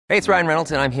Hey, it's Ryan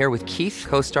Reynolds, and I'm here with Keith,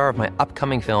 co-star of my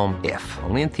upcoming film, If,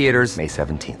 only in theaters May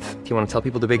 17th. Do you want to tell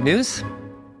people the big news?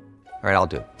 All right, I'll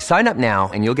do it. Sign up now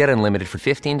and you'll get unlimited for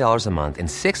 $15 a month and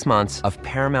 6 months of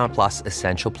Paramount Plus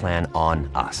Essential Plan on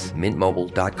us.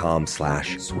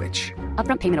 MintMobile.com/switch.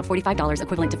 Upfront payment of $45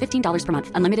 equivalent to $15 per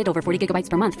month. Unlimited over 40 gigabytes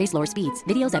per month. Face lower speeds.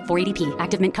 Videos at 480p.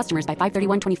 Active Mint customers by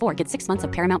 531.24 get 6 months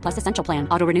of Paramount Plus Essential Plan.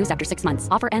 Auto renews after 6 months.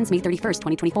 Offer ends May 31st,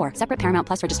 2024. Separate Paramount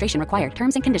Plus registration required.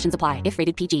 Terms and conditions apply if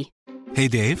rated PG. Hey,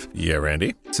 Dave. Yeah,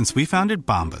 Randy. Since we founded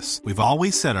Bombas, we've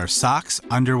always said our socks,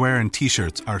 underwear, and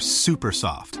T-shirts are super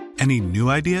soft. Any new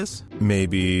ideas?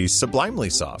 Maybe sublimely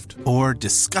soft. Or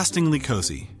disgustingly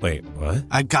cozy. Wait, what?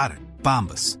 I got it.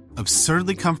 Bombas.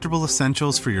 Absurdly comfortable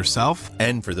essentials for yourself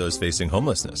and for those facing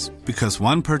homelessness. Because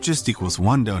one purchased equals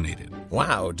one donated.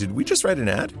 Wow, did we just write an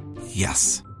ad?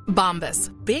 Yes. Bombas.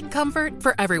 Big comfort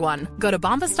for everyone. Go to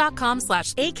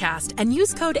bombas.com/ACAST and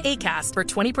use code ACAST for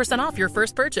 20% off your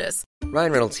first purchase.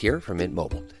 Ryan Reynolds here from Mint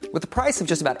Mobile. With the price of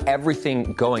just about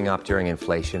everything going up during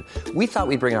inflation, we thought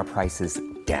we'd bring our prices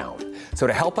down. So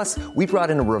to help us, we brought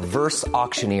in a reverse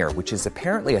auctioneer, which is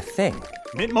apparently a thing.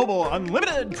 Mint Mobile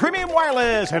Unlimited Premium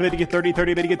Wireless. How to get 30,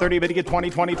 30, how to get 30, how to get 20,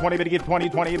 20, 20, how to get 20,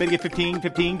 20, how to get 15,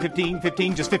 15, 15,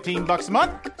 15, just $15 a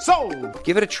month? Sold!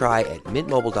 Give it a try at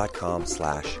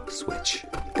mintmobile.com/switch.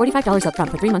 $45 upfront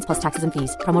for 3 months plus taxes and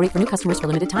fees. Promo rate for new customers for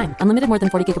limited time. Unlimited more than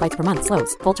 40 gigabytes per month.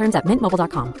 Slows full terms at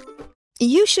mintmobile.com.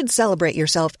 You should celebrate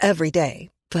yourself every day,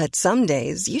 but some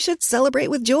days you should celebrate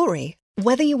with jewelry.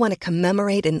 Whether you want to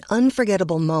commemorate an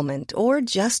unforgettable moment or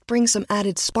just bring some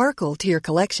added sparkle to your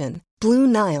collection, Blue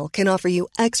Nile can offer you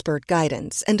expert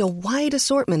guidance and a wide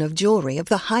assortment of jewelry of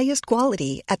the highest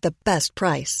quality at the best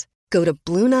price. Go to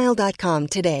BlueNile.com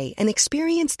today and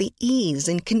experience the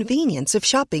ease and convenience of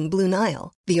shopping Blue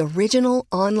Nile, the original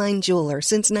online jeweler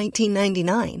since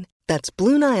 1999. That's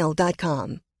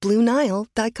BlueNile.com.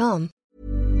 BlueNile.com.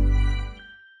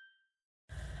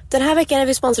 Den här veckan är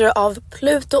vi sponsrade av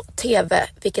Pluto TV,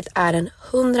 vilket är en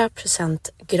 100%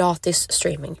 gratis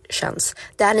streamingtjänst.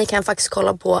 Där ni kan faktiskt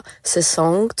kolla på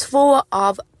säsong 2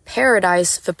 av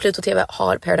Paradise, för Pluto TV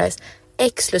har Paradise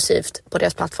exklusivt på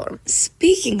deras plattform.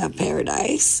 Speaking of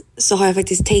Paradise så har jag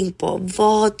faktiskt tänkt på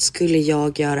vad skulle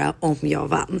jag göra om jag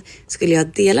vann? Skulle jag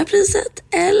dela priset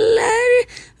eller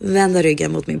vända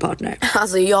ryggen mot min partner?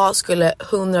 Alltså jag skulle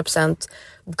 100%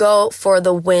 go for the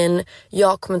win.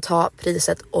 Jag kommer ta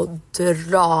priset och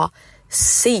dra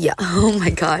Sia. Oh my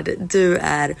god, du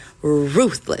är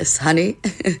ruthless, honey.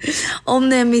 Om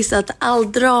ni har missat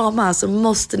all drama så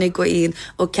måste ni gå in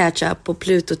och catch up på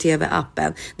Pluto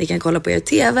TV-appen. Ni kan kolla på er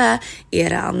TV,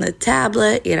 eran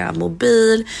tablet, eran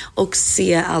mobil och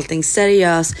se allting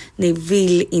seriöst. Ni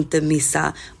vill inte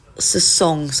missa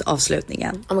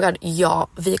säsongsavslutningen. Oh my god, ja,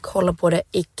 vi kollar på det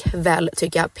ikväll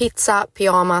tycker jag. Pizza,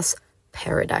 pyjamas,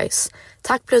 Paradise.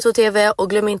 Tack Pluto TV och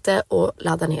glöm inte att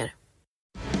ladda ner.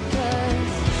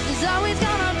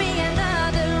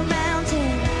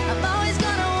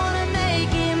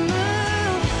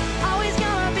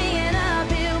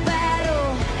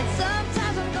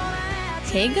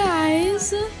 Hey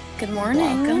guys, good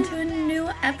morning. Welcome to a new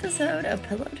episode of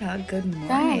Pillow Talk. Good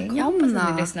morning. Jag hoppas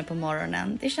att ni lyssnar på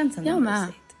morgonen. Det känns ändå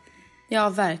mysigt. Ja,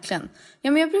 verkligen.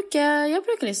 Ja, men jag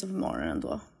brukar lyssna på morgonen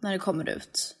då, när det kommer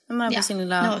ut. När man är på sin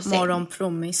lilla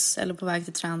morgonpromis eller på väg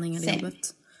till träning eller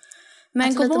jobbet. Men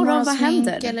alltså, god morgon, vad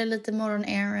händer? Eller lite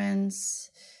morgon-errands.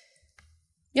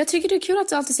 Jag tycker det är kul att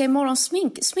du alltid säger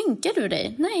morgonsmink. Sminkar du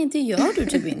dig? Nej, det gör du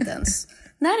typ inte ens.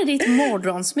 När är ditt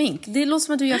morgonsmink? Det låter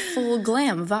som att du gör full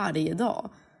glam varje dag.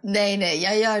 Nej,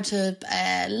 jag gör typ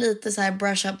lite så här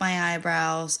brush up my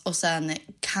eyebrows och sen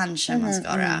kanske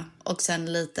mascara och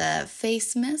sen lite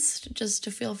face mist just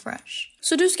to feel fresh.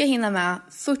 Så du ska hinna med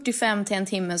 45 till en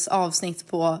timmes avsnitt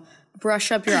på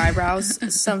brush up your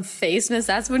eyebrows, some face mist.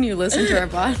 That's when you listen to our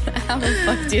pod. Have a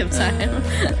fucked up time.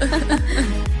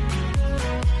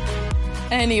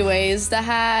 Anyways, det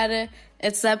här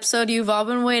it's the episode you've all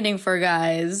been waiting for,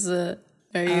 guys.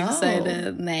 Are you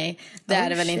excited? Nej, det är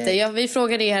det väl inte. Ja, vi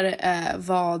frågade er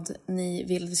vad ni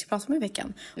vill att vi ska prata om i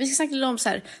veckan. Vi ska snacka lite om så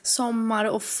här, sommar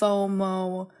och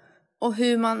FOMO och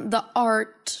hur man, the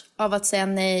art av att säga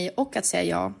nej och att säga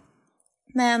ja.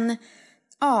 Men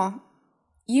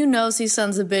you nosy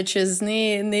sons of bitches,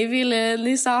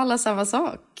 ni sa alla samma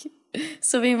sak.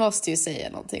 Så vi måste ju säga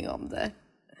någonting om det.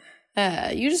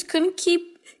 You just couldn't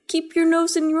keep your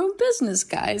nose in your own business,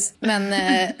 guys. Men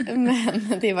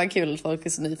det var kul att folk är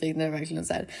så nyfikna. Det är verkligen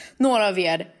så här. Några av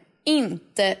er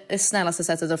inte snällaste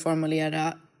sättet att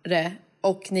formulera det.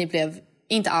 Och ni blev,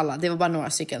 inte alla, det var bara några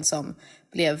stycken som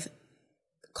blev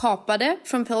kapade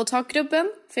från Pillow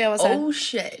Talk-gruppen. För jag var så här, oh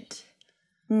shit.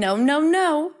 No.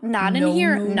 Not in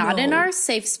here. Not in our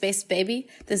safe space, baby.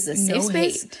 This is a safe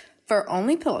space for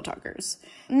only pillow talkers.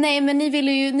 Nej, men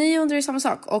ni undrar ju samma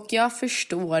sak. Och jag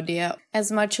förstår det.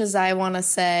 As much as I wanna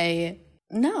say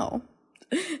no.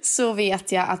 Så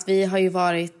vet jag att vi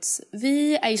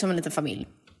är ju som en liten familj.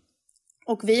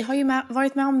 Och vi har ju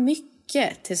varit med om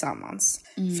mycket tillsammans.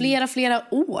 Flera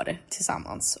år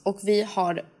tillsammans. Och vi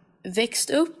har växt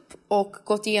upp och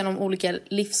gått igenom olika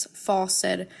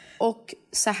livsfaser. Och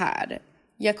så här,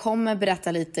 jag kommer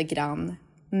berätta lite grann,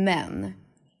 men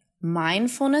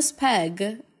mindfulness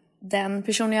Peg, den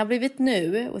personen jag har blivit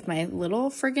nu, with my little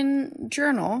friggin'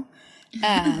 journal,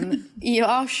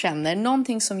 jag känner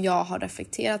någonting som jag har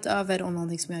reflekterat över och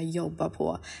någonting som jag jobbar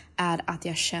på är att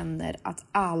jag känner att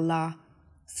alla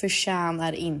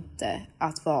förtjänar inte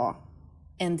att vara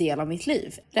en del av mitt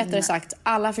liv. Rättare sagt,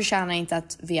 alla förtjänar inte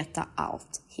att veta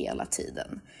allt hela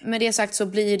tiden. Med det sagt så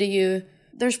blir det ju,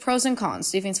 there's pros and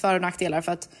cons, det finns för- och nackdelar,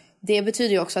 för att det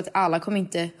betyder ju också att alla kommer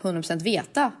inte 100%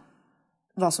 veta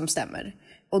vad som stämmer.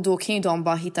 Och då kan ju de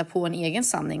bara hitta på en egen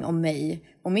sanning om mig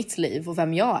och mitt liv och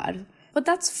vem jag är. But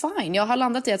that's fine. Jag har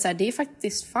landat i att så här, det är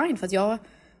faktiskt fine, för att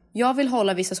jag vill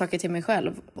hålla vissa saker till mig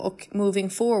själv. Och moving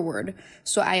forward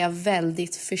så är jag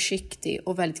väldigt försiktig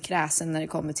och väldigt kräsen när det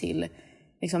kommer till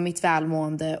liksom mitt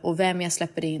välmående och vem jag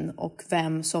släpper in och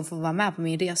vem som får vara med på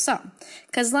min resa.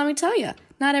 'Cause let me tell you,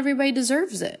 not everybody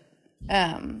deserves it.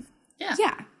 Yeah.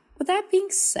 With that being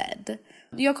said,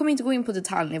 jag kommer inte gå in på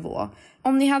detaljnivå.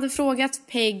 Om ni hade frågat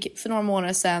Peg för några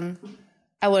månader sedan,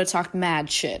 I would have talked mad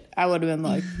shit. I would have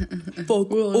been like,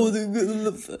 fuck,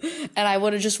 and I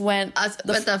would have just went... Alltså,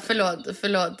 vänta,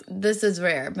 förlåt. This is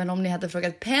rare. Men om ni hade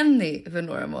frågat Penny för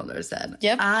några månader sedan,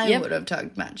 I would have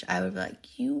talked mad. I would be like,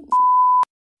 you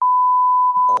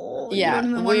yeah,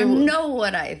 you don't even wanna know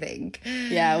what I think.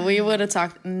 Yeah, we would have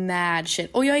talked mad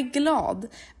shit. Och jag är glad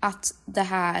att det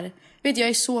här... Vet jag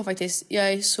är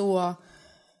så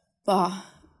bara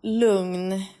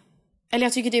lugn. Eller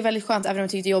jag tycker det är väldigt skönt, även om jag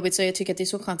tycker det är jobbigt, så jag tycker att det är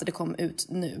så skönt att det kom ut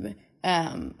nu.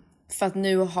 För att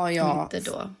nu har jag...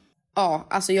 Inte då. Ja,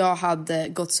 alltså jag hade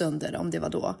gått sönder om det var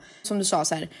då. Som du sa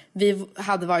så här, vi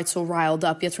hade varit så riled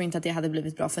up. Jag tror inte att det hade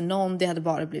blivit bra för någon. Det hade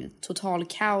bara blivit total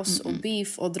kaos och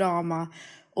beef och drama.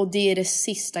 Och det är det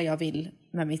sista jag vill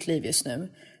med mitt liv just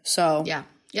nu. Så... Ja.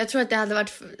 Jag tror att det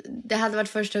hade varit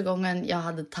första gången jag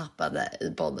hade tappat det i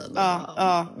podden.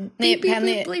 Ja. Nej,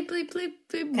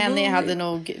 Penny hade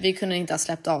nog... Vi kunde inte ha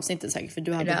släppt avsnittet säkert, för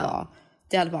du hade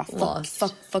det hade bara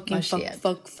fuck.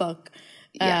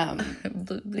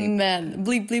 Men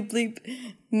bleep.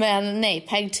 Men nej,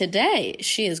 Peg today,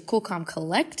 she is cool, calm,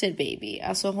 collected, baby.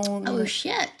 Alltså hon... Oh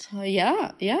shit.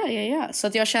 Ja. Så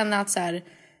att jag känner att så här,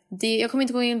 jag kommer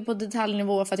inte gå in på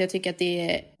detaljnivå, för att jag tycker att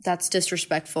that's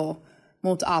disrespectful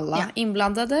mot alla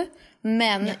inblandade.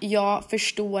 Men jag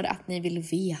förstår att ni vill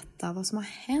veta vad som har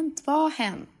hänt. Vad har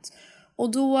hänt?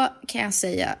 Och då kan jag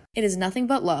säga, it is nothing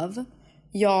but love.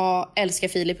 Jag älskar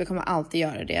Filip, jag kommer alltid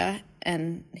göra det.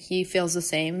 And he feels the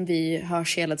same. Vi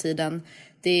hörs hela tiden.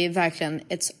 Det är verkligen,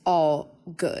 it's all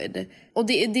good. Och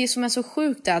det som är så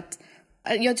sjukt är att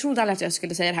jag trodde aldrig att jag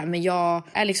skulle säga det här, men jag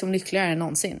är liksom lyckligare än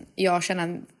någonsin. Jag känner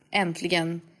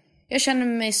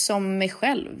mig som mig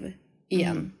själv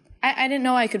igen. I didn't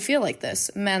know I could feel like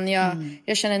this. Men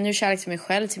jag känner nu kärlek till mig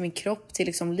själv, till min kropp, till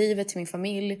liksom livet, till min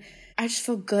familj. I just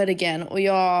feel good again. Och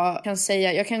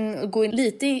jag kan gå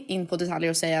lite in på detaljer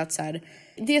och säga att så här,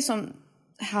 det som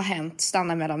har hänt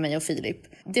stannar mellan mig och Filip.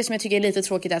 Det som jag tycker är lite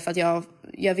tråkigt är för att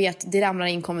jag vet, det ramlar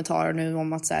in kommentarer nu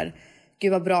om att så här,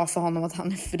 gud vad bra för honom att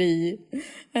han är fri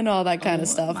and all that kind of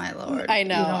stuff. My lord. I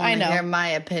know. Hear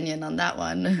my opinion on that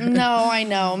one. No, I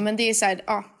know. Men det är så här,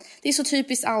 det är så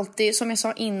typiskt alltid, som jag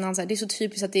sa innan, så här, det är så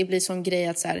typiskt att det blir sån grej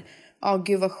att så här,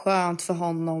 gud vad skönt för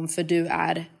honom för du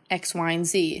är X, Y and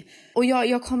Z. Och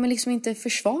jag kommer liksom inte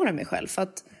försvara mig själv, för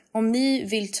att om ni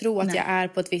vill tro att jag är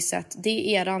på ett visst sätt,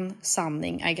 det är eran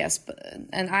sanning, I guess.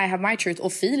 And I have my truth.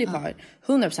 Och Filip har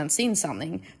 100% sin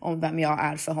sanning om vem jag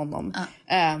är för honom.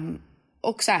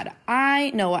 Och så här,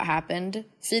 I know what happened.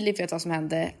 Filip vet vad som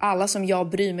hände. Alla som jag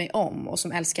bryr mig om och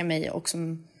som älskar mig och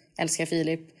som älskar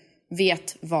Filip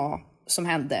vet vad som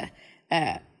hände.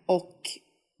 Och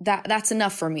that's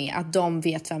enough for me, att de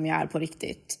vet vem jag är på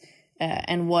riktigt.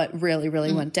 And what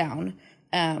really went down.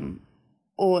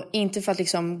 Och inte för att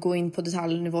liksom gå in på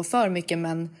detaljnivå för mycket,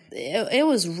 men it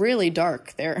was really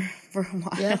dark there for a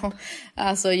while. Yeah.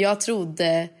 Alltså jag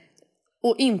trodde,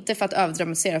 och inte för att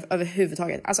överdramatisera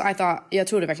överhuvudtaget. Alltså jag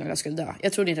trodde verkligen att jag skulle dö.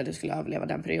 Jag trodde inte att jag skulle överleva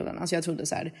den perioden. Alltså jag trodde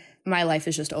så här, my life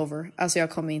is just over. Alltså jag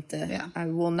kommer inte, I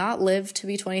will not live to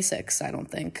be 26, I don't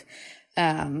think.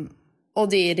 Och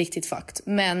det är riktigt fucked.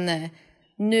 Men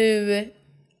nu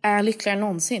är lyckligare än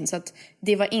någonsin. Så att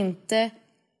det var inte...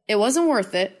 It wasn't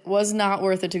worth it. Was not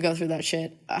worth it to go through that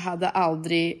shit. Jag hade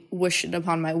aldrig wished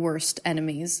upon my worst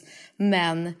enemies.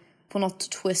 Men på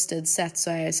något twisted sätt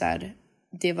så är jag så här...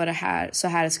 Det var det här, så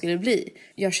här det skulle bli.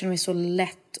 Jag känner mig så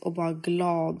lätt och bara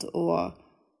glad. Och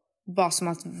bara som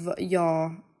att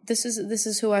this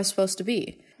is who I'm supposed to be.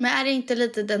 Men är det inte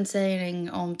lite den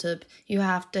sägning om typ you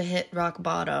have to hit rock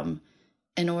bottom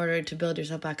in order to build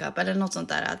yourself back up? Eller något sånt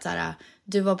där. Att såhär,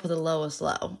 du var på the lowest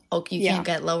low. Och you can't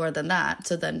get lower than that.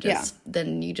 So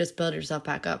then you just build yourself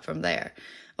back up from there.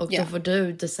 Och då får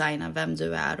du designa vem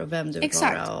du är och vem du vill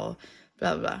vara och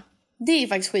bla bla. Det är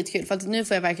faktiskt skitkul för att nu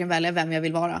får jag verkligen välja vem jag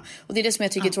vill vara. Och det är det som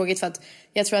jag tycker är tråkigt för att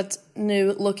jag tror att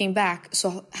nu looking back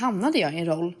så hamnade jag i en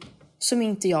roll som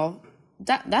inte jag...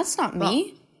 That's not me.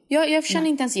 Jag känner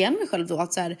inte ens igen mig själv då.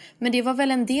 Att så här, men det var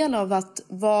väl en del av att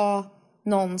vara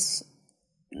någons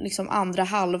liksom andra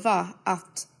halva.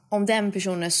 Att om den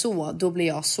personen är så, då blir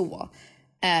jag så.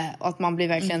 Och att man blir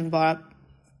verkligen bara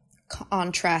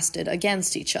contrasted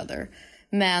against each other.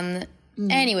 Men...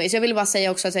 anyways, jag ville bara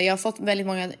säga också att jag har fått väldigt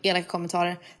många elaka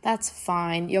kommentarer. That's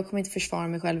fine, jag kommer inte försvara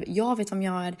mig själv. Jag vet vem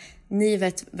jag är, ni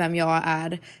vet vem jag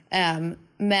är.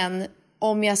 Men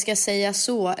om jag ska säga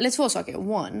så, eller två saker.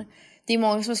 One, det är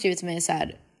många som har skrivit till mig så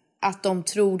här, att de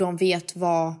tror de vet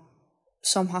vad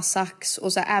som har sagts.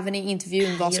 Och så här, även i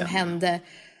intervjun vad som hände.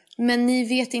 Men ni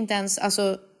vet inte ens,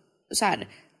 alltså så här...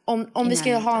 Om vi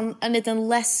ska ha en liten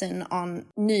lesson on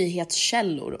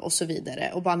nyhetskällor och så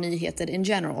vidare. Och bara nyheter in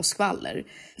general och skvaller.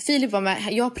 Filip var med,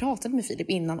 jag pratade med Filip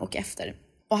innan och efter.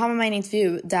 Och han var med i en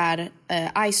intervju där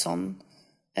Ison,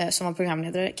 som var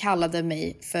programledare, kallade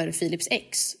mig för Filips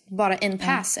ex. Bara in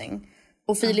passing.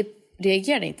 Och Filip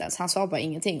reagerade inte ens, han sa bara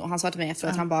ingenting. Och han sa till mig efter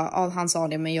att han sa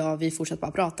det, men vi fortsatte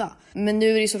bara prata. Men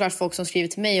nu är det såklart folk som skriver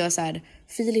till mig och är så här: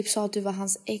 Filip sa att du var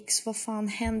hans ex, vad fan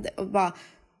hände? Och bara...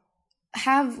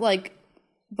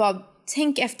 bara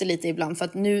tänk efter lite ibland, för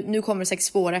att nu kommer det säkert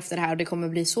spår efter det här och det kommer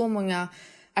bli så många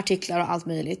artiklar och allt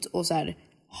möjligt, och så här,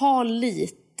 ha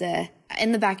lite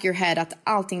in the back of your head att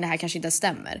allting det här kanske inte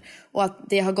stämmer, och att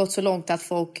det har gått så långt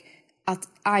att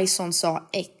Ison sa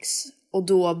X och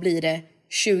då blir det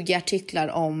 20 artiklar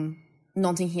om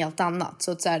någonting helt annat.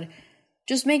 Så att så här,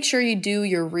 just make sure you do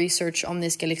your research om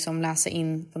ni ska liksom läsa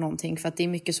in på någonting, för att det är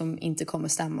mycket som inte kommer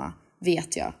stämma,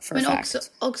 vet jag för men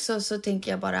fact. också så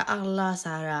tänker jag bara alla så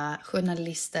här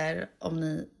journalister, om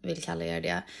ni vill kalla er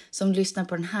det, som lyssnar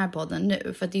på den här podden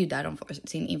nu, för det är ju där de får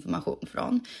sin information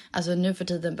från. Alltså nu för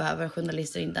tiden behöver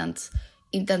journalister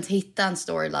inte ens hitta en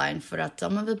storyline, för att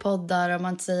om man vill poddar, om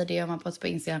man inte säger det, om man postar på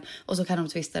Instagram, och så kan de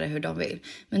twista det hur de vill.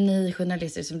 Men ni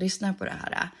journalister som lyssnar på det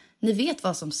här, ni vet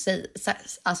vad som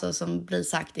som blir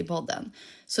sagt i podden.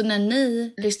 Så när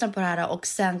ni lyssnar på det här och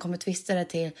sen kommer twista det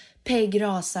till Peg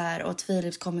rasar och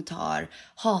Philips kommentar,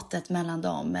 hatet mellan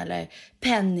dem, eller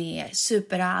Penny är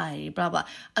superarg, bla bla.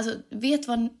 Alltså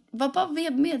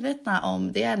var medvetna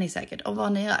om, det är ni säkert, om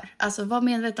vad ni gör. Alltså var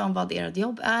medvetna om vad ert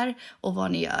jobb är och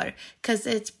vad ni gör. 'Cause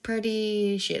it's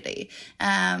pretty shitty.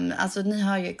 Alltså ni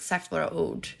hör ju exakt våra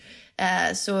ord.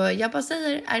 Så jag bara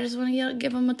säger, I just want to give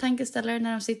them a tankeställare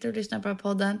när de sitter och lyssnar på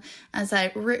podden. And så här,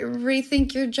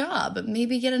 rethink your job.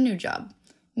 Maybe get a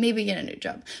new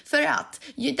job. För att,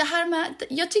 det här med,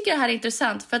 jag tycker det här är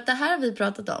intressant, för att det här har vi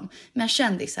pratat om med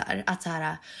kändisar. Att så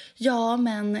här, ja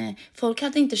men folk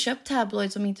hade inte köpt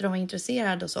tabloids om inte de var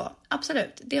intresserade och så.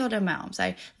 Absolut, det håller jag med om. Så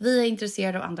här, vi är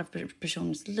intresserade av andra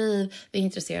personers liv, vi är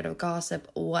intresserade av gossip,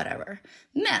 whatever.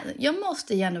 Men jag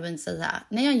måste genuint säga,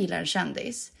 när jag gillar en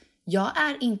kändis, jag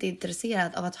är inte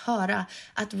intresserad av att höra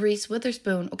att Reese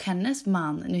Witherspoon och hennes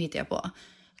man, nu hittar jag på,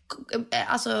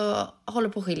 alltså håller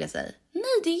på att skilja sig. Nej,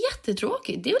 det är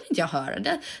jättetråkigt. Det vill inte jag höra.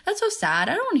 That's so sad.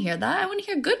 I don't want to hear that. I want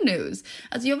to hear good news.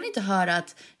 Alltså jag vill inte höra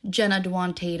att Jenna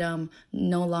Dewan Tatum,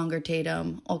 no longer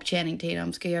Tatum, och Channing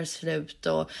Tatum ska göra slut.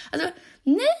 Och, alltså,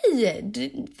 nej!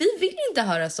 Vi vill inte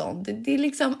höra sånt. Det är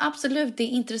liksom absolut, det är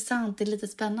intressant, det är lite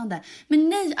spännande. Men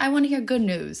nej, I want to hear good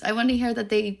news. I want to hear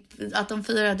att de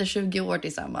firade 20 år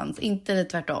tillsammans. Inte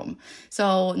tvärtom.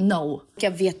 So, no.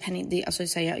 Jag vet, Penny,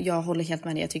 jag håller helt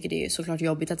med dig. Jag tycker det är såklart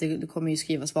jobbigt att det kommer ju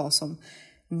skrivas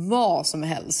vad som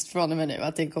helst från och med nu,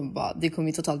 att det kommer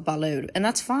ju totalt balla ur, and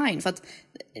that's fine, för att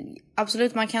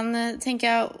absolut man kan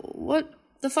tänka what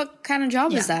the fuck kind of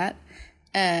job is that,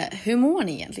 hur mår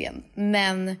ni egentligen,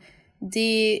 men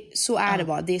så är det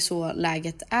bara, det är så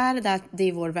läget är, det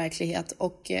är vår verklighet,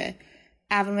 och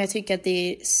även om jag tycker att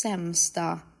det är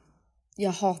sämsta,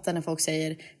 jag hatar när folk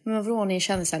säger men vadå, ni är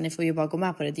kändisar, ni får ju bara gå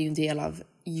med på det, det är ju en del av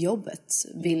jobbet,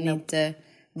 vill ni inte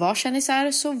vara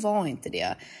kändisar så var inte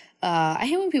det. I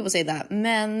hate when people say that,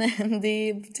 men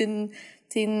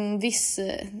till en viss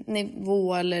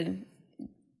nivå eller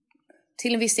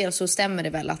till en viss del så stämmer det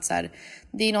väl att så här,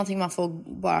 det är någonting man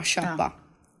får bara köpa.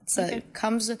 Så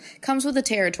comes with the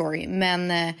territory.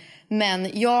 Men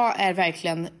jag är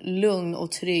verkligen lugn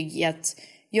och trygg i att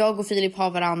jag och Filip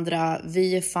har varandra,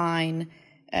 vi är fine.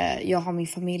 Jag har min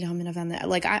familj, jag har mina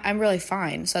vänner. Like I'm really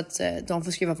fine. Så att de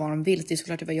får skriva vad de vill. Det är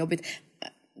såklart det var jobbigt.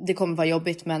 Det kommer vara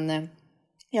jobbigt, men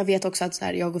jag vet också att så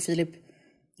här, jag och Filip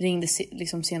ringde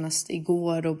liksom senast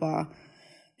igår och bara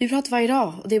vi pratar varje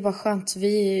dag och det är bara skönt.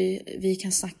 Vi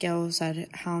kan snacka och så här,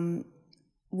 han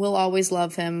will always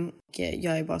love him. Och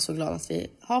jag är bara så glad att vi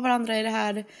har varandra i det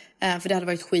här. För det hade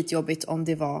varit skitjobbigt om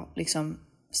det var liksom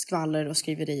skvaller och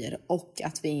skriverier och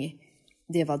att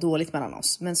det var dåligt mellan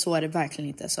oss. Men så är det verkligen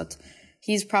inte. Så att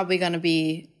he's probably gonna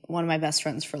be one of my best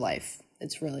friends for life.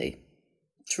 It's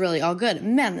really all good.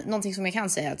 Men någonting som jag kan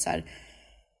säga är att så här,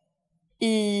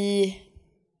 i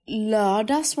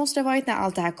lördags måste det ha varit när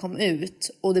allt det här kom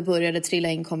ut och det började trilla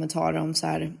in kommentarer om så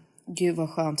här, gud vad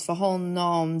skönt för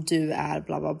honom, du är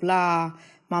bla bla bla,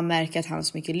 man märker att han är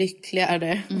så mycket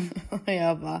lyckligare. Och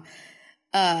jag bara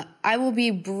I will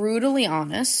be brutally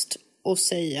honest och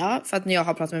säga, för att när jag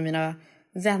har pratat med mina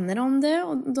vänner om det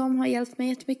och de har hjälpt mig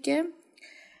jättemycket,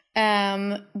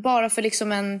 bara för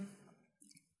liksom en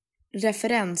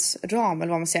referensram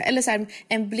eller vad man säger, eller så här,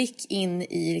 en blick in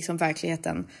i liksom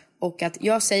verkligheten. Och att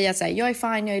jag säger att så här, jag är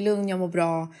fine, jag är lugn, jag mår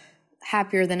bra,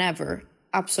 happier than ever,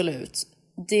 absolut.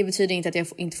 Det betyder inte att jag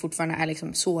inte fortfarande är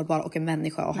liksom sårbar och en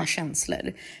människa och har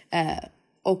känslor.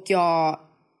 Och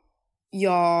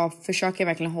jag försöker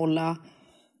verkligen hålla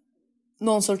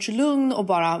någon sorts lugn och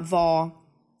bara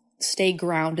stay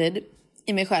grounded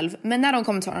i mig själv. Men när de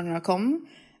kommentarerna kom,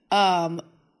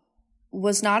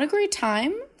 was not a great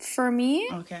time for me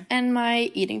and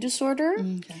my eating disorder.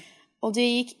 Och det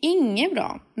gick inget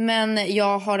bra. Men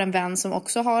jag har en vän som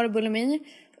också har bulimi.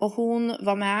 Och hon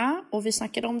var med och vi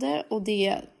snackade om det. Och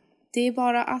det är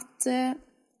bara att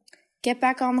get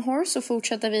back on the horse och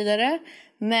fortsätta vidare.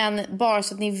 Men bara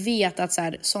så att ni vet att så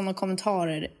här, sådana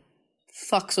kommentarer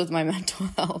fucks with my mental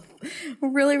health.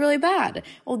 Really, really bad.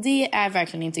 Och det är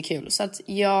verkligen inte kul. Så att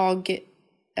jag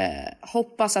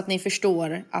hoppas att ni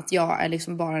förstår att jag är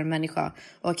liksom bara en människa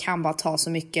och kan bara ta så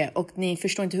mycket. Och ni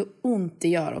förstår inte hur ont det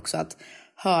gör också att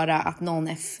höra att någon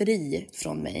är fri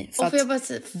från mig. För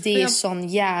att det är sån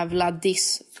jävla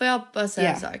diss. Får jag bara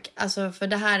säga en sak? Alltså, för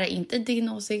det här är inte din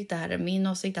åsikt, det här är min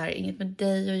åsikt. Det här är inget med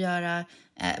dig att göra.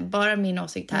 Bara min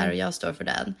åsikt här och jag står för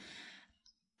den.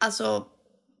 Alltså,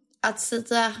 att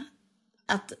säga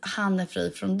att han är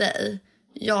fri från dig.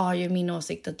 Jag har ju min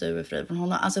åsikt att du är fri från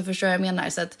honom. Alltså förstår jag menar.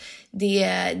 Så att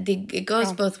det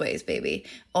goes both ways baby.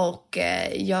 Och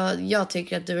jag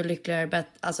tycker att du är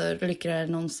lyckligare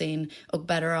än någonsin. Och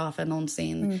better off än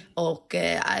någonsin. Och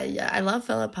I love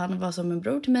Philip. Han var som en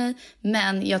bror till mig.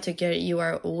 Men jag tycker you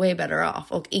are way better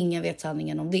off. Och ingen vet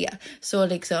sanningen om det. Så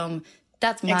liksom,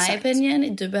 that's my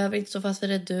opinion. Du behöver inte stå fast vid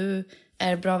det. Du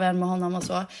är bra vän med honom och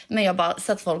så. Men jag bara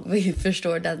så att folk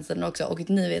förstår den sidan också. Och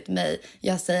ni vet mig.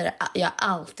 Jag säger jag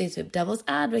alltid typ devil's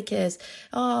advocate.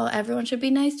 Everyone should be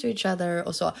nice to each other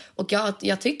och så. Och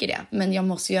jag tycker det. Men jag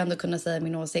måste ju ändå kunna säga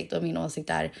min åsikt. Och min åsikt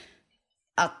är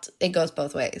att it goes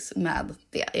both ways med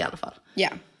det i alla fall. Ja.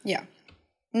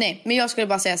 Nej, men jag skulle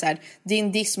bara säga så här.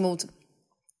 Din diss mot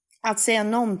att säga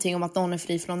någonting om att någon är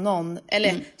fri från någon.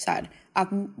 Eller så här. Att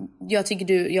jag tycker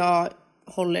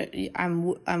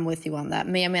I'm with you on that.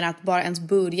 Men jag menar att bara ens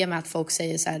börja med att folk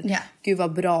säger så här, gud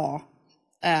vad bra,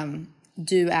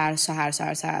 du är så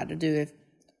här, du är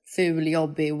ful,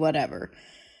 jobbig, whatever.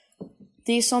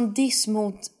 Det är sån diss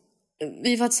mot,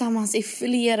 vi var tillsammans i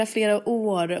flera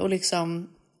år och liksom,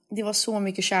 det var så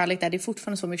mycket kärlek där, det är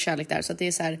fortfarande så mycket kärlek där, så att det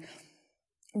är så här,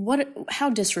 how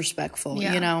disrespectful,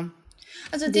 you know.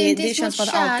 Alltså det känns som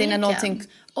att alltid när någonting...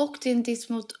 Och det är en diss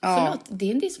mot, det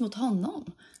är en diss mot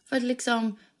honom. För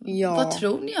liksom, vad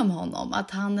tror ni om honom?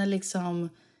 Att han är liksom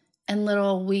en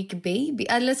little weak baby.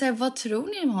 Eller så här, vad tror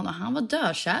ni om honom? Han var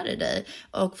dökär i dig.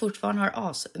 Och fortfarande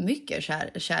har mycket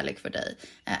kärlek för dig.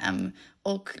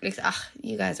 Och liksom,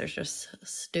 you guys are just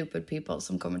stupid people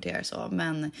som kommenterar så.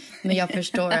 Men jag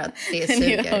förstår att det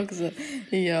suger.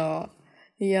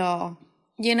 Ja.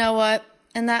 You know what?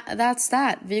 And that's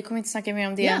that. Vi kommer inte snacka mer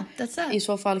om det. Yeah, that's that. I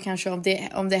så fall kanske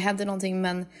om det händer någonting.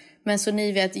 Men så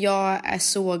ni vet, jag är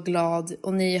så glad.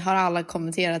 Och ni har alla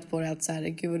kommenterat på det. Att så här,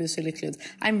 gud du är så lycklig ut.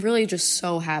 I'm really just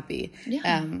so happy.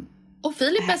 Yeah. Och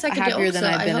Filip är säkert det också.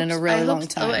 Than I've been in a really long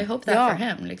time. I hope that for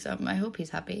him. Liksom. I hope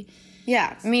he's happy. Yeah,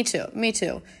 me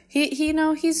too. He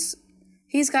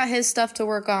he's got his stuff to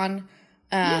work on.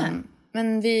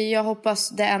 Men jag hoppas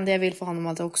det enda jag vill för honom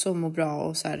att också må bra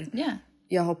och så här. Yeah.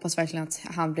 jag hoppas verkligen att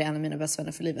han blir en av mina bästa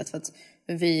vänner för livet. För att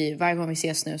varje gång vi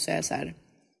ses nu så är jag så här,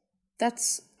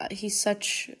 he's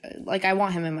such, like I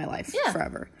want him in my life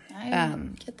forever.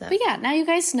 Get that. But yeah, now you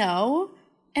guys know.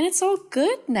 And it's all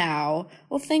good now.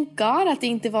 Och thank God att det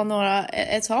inte var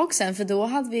ett tag sedan. För då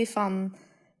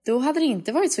hade det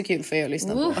inte varit så kul för er att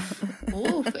lyssna på.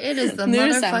 It is the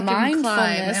motherfucking climb,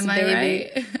 am I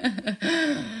right?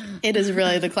 It is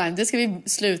really the climb. Det ska vi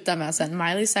sluta med sen.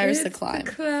 Miley Cyrus the climb.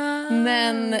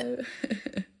 Men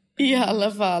i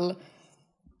alla fall,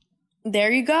 there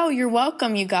you go. You're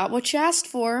welcome. You got what you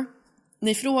asked for.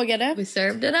 Ni frågade. We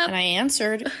served it up. And I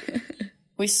answered.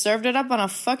 We served it up on a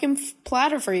fucking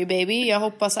platter for you, baby. Jag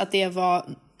hoppas att det var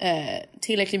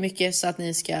tillräckligt mycket så att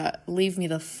ni ska leave me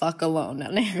the fuck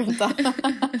alone.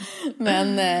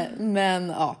 Men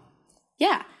ja.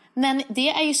 Yeah. Men det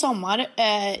är ju sommar.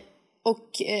 Och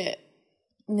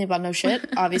ni bara no shit,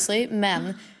 obviously.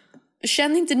 Men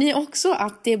känner inte ni också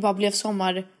att det bara blev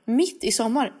sommar mitt i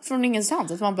sommar? Från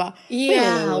ingenstans. Att man bara...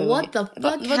 what the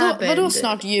fuck happened? Vadå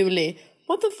snart juli?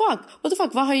 What the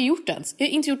fuck? Vad har jag gjort ens? Jag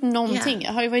har inte gjort någonting.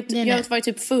 Jag har varit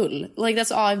typ full. Like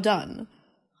that's all I've done.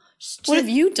 What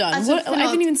have you done? Alltså, I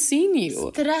haven't even seen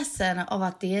you. Stressen av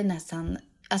att det är nästan...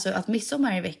 Alltså att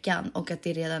midsommar är i veckan och att det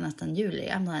är redan nästan juli.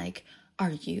 I'm like,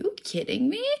 are you kidding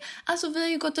me? Alltså vi har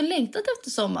ju gått och längtat efter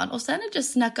sommaren och sen it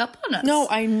just snuck up on us. No,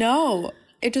 I know.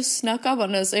 It just snuck up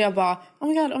on us. Och jag bara,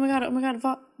 oh my god.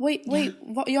 Wait.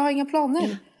 Jag har inga planer.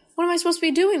 Yeah. What am I supposed to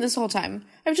be doing this whole time?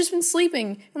 I've just been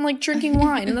sleeping and like drinking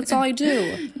wine and that's all I do.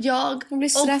 Jag blir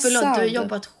stressad. Du har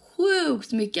jobbat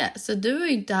sjukt mycket. Så du har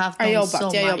inte haft någon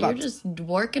sommar. You're just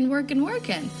working.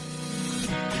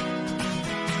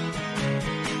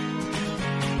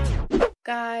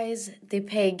 Guys, det är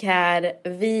Peg här.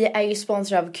 Vi är ju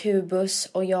sponsrade av Kubus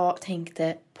och jag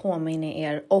tänkte påminna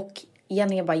er och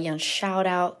egentligen bara ge en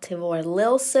shoutout till vår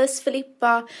Lil Sis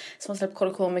Filippa som har släppt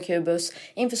kollektion med Kubus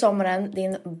inför sommaren. Det är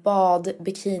en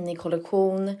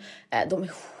bad-bikini-kollektion. De är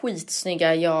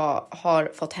skitsnygga. Jag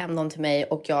har fått hem dem till mig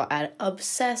och jag är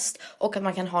obsessed. Och att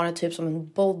man kan ha den typ som en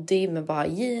body med bara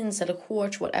jeans eller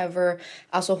shorts, whatever.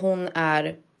 Alltså hon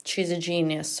är... She's a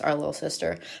genius, our little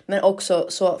sister. Men också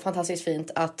så fantastiskt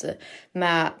fint att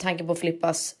med tanke på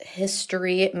Filippas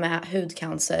history med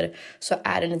hudcancer så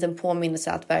är det en liten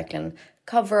påminnelse att verkligen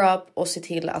cover up och se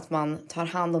till att man tar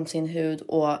hand om sin hud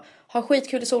och har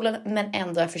skitkul i solen men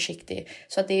ändå är försiktig.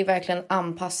 Så att det är verkligen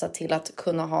anpassat till att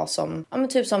kunna ha som, ja men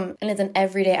typ som en liten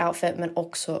everyday outfit men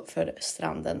också för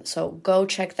stranden. So go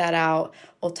check that out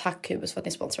och tack Kubus för att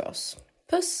ni sponsrar oss.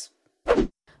 Puss!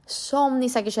 Som ni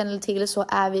säkert känner till så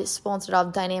är vi sponsrade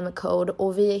av Dynamic Code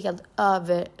och vi är helt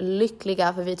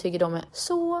överlyckliga för vi tycker de är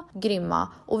så grymma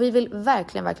och vi vill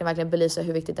verkligen belysa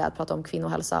hur viktigt det är att prata om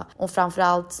kvinnohälsa och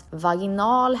framförallt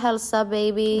vaginal hälsa,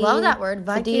 baby. Love that word,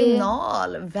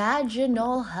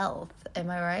 vaginal health.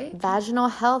 Am I right? Vaginal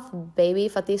health, baby,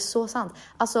 för att det är så sant.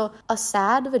 Alltså, a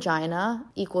sad vagina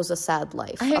equals a sad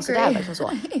life. Alltså det är verkligen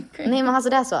så. Nej men alltså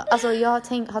det är så. Alltså jag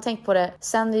har tänkt på det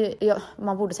sen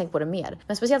man borde tänka på det mer.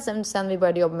 Men speciellt sen vi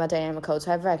började jobba med Dynamic Code så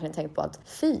har jag verkligen tänkt på att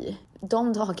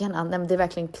de dagarna när det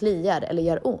verkligen kliar eller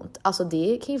gör ont. Alltså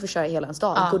det kan ju förstöra hela ens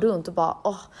dag. Gå runt och bara,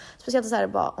 speciellt så här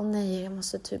bara, nej jag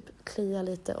måste typ klia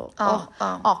lite.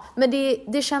 Men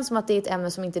det känns som att det är ett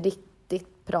ämne som inte riktigt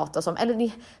pratas om.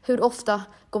 Eller hur ofta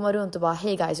går man runt och bara,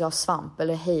 hej guys, jag har svamp.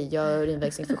 Eller hej, jag har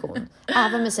urinvägsinfektion.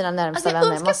 Även med sina närmsta vänner.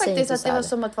 Jag önskar faktiskt att det var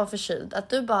som att vara förkyld. Att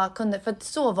du bara kunde, för att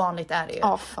så vanligt är det ju.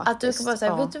 Att du kan bara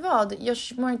säga, vet du vad? Jag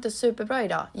mår inte superbra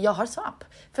idag. Jag har svamp.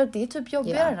 För att det är typ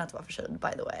jobbigare än att vara förkyld, by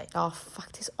the way. Ja,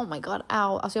 faktiskt. Oh my god,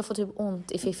 alltså jag får typ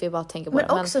ont i fiffi bara tänka på det.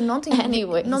 Men också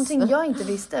någonting jag inte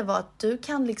visste var att du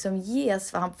kan liksom ge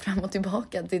svamp fram och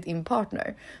tillbaka till din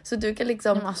partner. Så du kan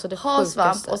liksom ha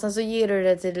svamp och sen så ger du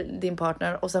det till din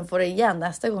partner och sen får det igen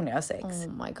nästa gång ni har sex.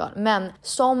 Oh my god. Men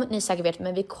som ni säkert vet,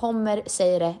 men vi kommer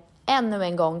säga det ännu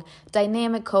en gång.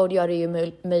 Dynamic Code gör det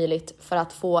ju möjligt för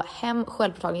att få hem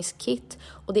självpåtagningskit.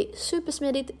 Och det är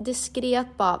supersmidigt, diskret,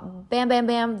 bara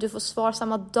bam, du får svar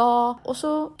samma dag. Och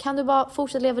så kan du bara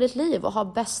fortsätta leva ditt liv och ha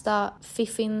bästa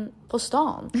fiffin på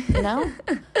stan, you know?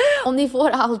 Om ni får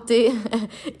alltid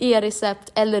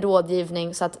e-recept eller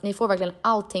rådgivning så att ni får verkligen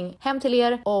allting hem till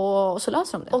er och så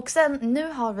löser de det. Och sen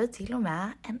nu har vi till och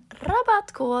med en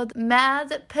rabattkod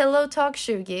med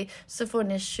PillowTalk20 så får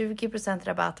ni 20%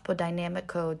 rabatt på Dynamic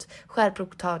Codes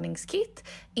självpåtagningskit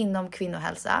inom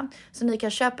kvinnohälsa. Så ni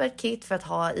kan köpa ett kit för att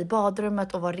ha i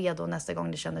badrummet och vara redo nästa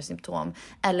gång ni känner symptom.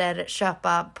 Eller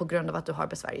köpa på grund av att du har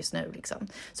besvär just nu. Liksom.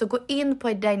 Så gå in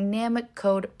på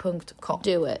dynamiccode.com.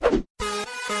 Do it.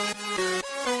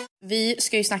 vi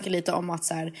ska ju snacka lite om att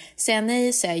så här, säga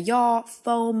nej, säga ja,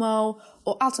 FOMO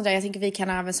och allt sånt där. Jag tänker vi kan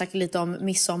även snacka lite om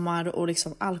midsommar och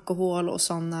liksom alkohol och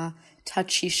såna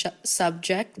touchy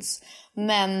subjects.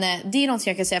 Men det är någonting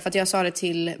jag kan säga, för att jag sa det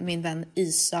till min vän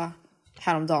Isa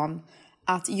häromdagen,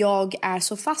 att jag är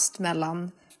så fast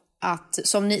mellan att,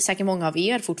 som ni, säkert många av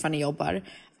er fortfarande jobbar,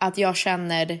 att jag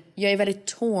är väldigt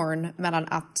torn mellan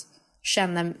att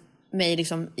känna mig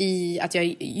liksom i att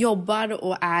jag jobbar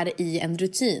och är i en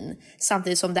rutin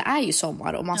samtidigt som det är ju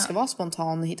sommar och man ska vara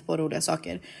spontan och hitta på roliga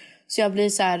saker. Så jag blir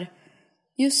så här,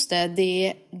 just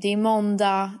det är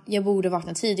måndag, jag borde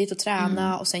vakna tidigt och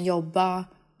träna och sen jobba,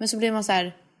 men så blir man så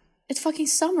här, it's fucking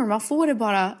summer, man får det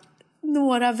bara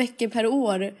några veckor per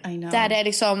år där det är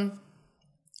liksom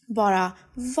bara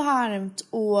varmt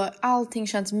och allting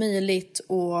känns möjligt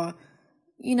och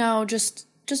you know,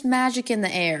 just magic in the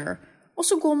air. Och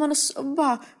så går man och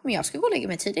bara, men jag ska gå och lägga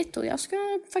mig tidigt och jag ska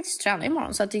faktiskt träna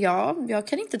imorgon så att jag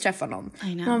kan inte träffa någon.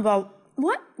 Man bara,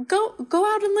 what? Go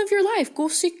out and live your life. Gå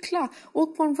och cykla,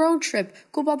 åk på en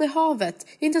roadtrip, gå bara vid havet.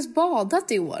 Jag har inte ens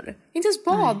badat i år. Inte ens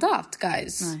badat,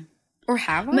 guys. Nej. Or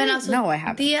have I? Men alltså, no, I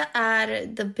haven't. Det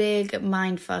är the big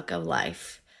mindfuck of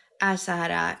life. Är så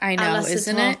här, I know, alla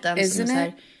citaten som så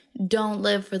här, don't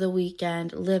live for the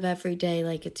weekend, live every day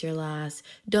like it's your last.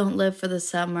 Don't live for the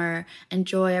summer,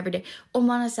 enjoy every day. Och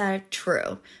man är så här,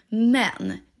 true.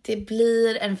 Men det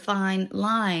blir en fine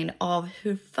line av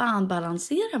hur fan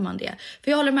balanserar man det.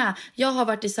 För jag håller med, jag har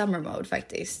varit i summer mode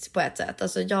faktiskt på ett sätt.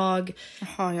 Alltså jag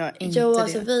har inte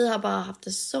alltså, vi har bara haft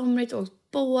det somrigt och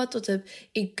båt och typ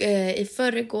i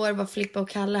förrgår var Filippa och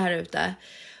Kalle här ute.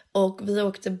 Och vi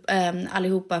åkte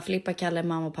allihopa, Filippa, Kalle,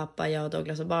 mamma och pappa, jag och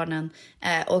Douglas och barnen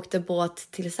åkte båt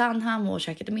till Sandhamn och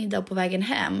käkade middag. Och på vägen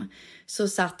hem så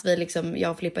satt vi liksom,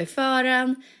 jag och Filippa i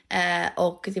fören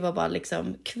och det var bara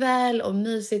liksom kväll och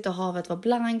mysigt och havet var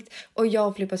blankt. Och jag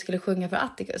och Filippa skulle sjunga för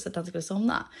Atticus att han skulle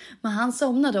somna. Men han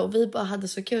somnade och vi bara hade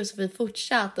så kul så vi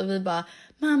fortsatte och vi bara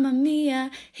Mamma Mia,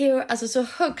 here. Alltså så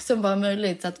högt som var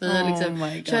möjligt så att vi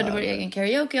liksom körde vår egen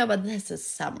karaoke. Jag bara, this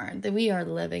is summer, we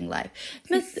are living life.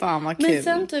 Men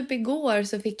sen typ igår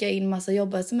så fick jag in massa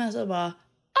jobb-sms och bara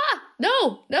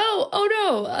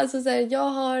no. Alltså så här, jag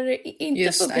har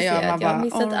inte fokuserat, jag har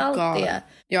missat allt det.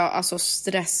 Ja, alltså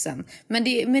stressen. Men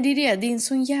det är en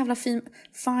sån jävla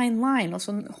fine line och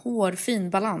sån hårfin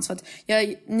balans. För att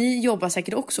ni jobbar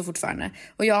säkert också fortfarande.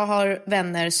 Och jag har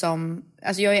vänner som,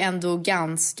 alltså jag är ändå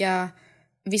ganska,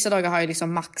 vissa dagar har jag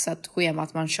liksom maxat schema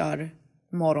att man kör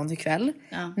morgon till kväll.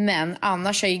 Ja. Men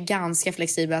annars är jag ganska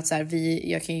flexibel att så här,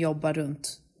 jag kan jobba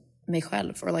runt mig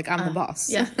själv, or like I'm the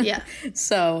boss. Yeah.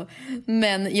 So,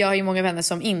 men jag har ju många vänner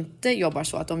som inte jobbar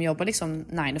så, att de jobbar liksom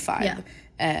 9 to 5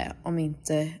 om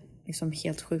inte liksom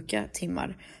helt sjuka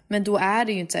timmar. Men då är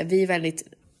det ju inte så här, vi är väldigt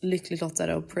lyckligt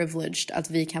lottade och privileged att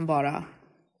vi kan bara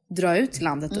dra ut till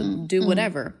landet och do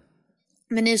whatever.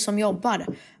 Men ni som jobbar,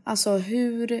 alltså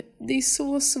det är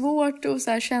så svårt att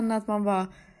så här känna att man bara,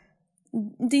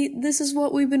 this is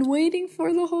what we've been waiting for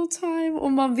the whole time.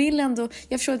 Och man vill ändå,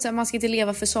 jag förstår att man ska inte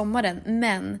leva för sommaren,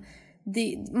 men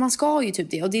man ska ju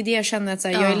typ det. Och det är det jag känner att så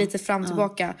här, jag är lite fram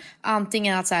tillbaka.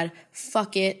 Antingen att så här,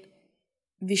 fuck it,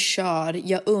 vi kör,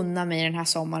 jag unnar mig den här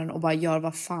sommaren och bara gör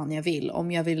vad fan jag vill.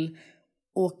 Om jag vill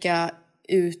åka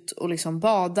ut och liksom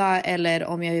bada, eller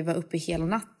om jag vill vara uppe hela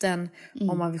natten,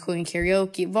 om man vill sjunga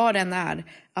karaoke, vad den är.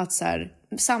 Att så här,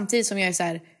 samtidigt som jag är så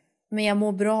här, men jag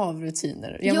mår bra av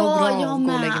rutiner. Jag mår bra av att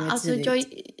gå och lägga mig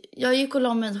tidigt. Jag gick och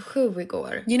la mig 7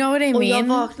 igår. You know what I mean? Och jag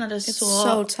vaknade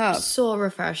så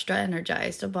refreshed och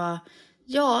energized. Och bara,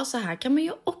 så här kan man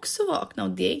ju också vakna. Och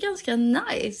det är ganska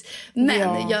nice.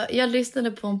 Men jag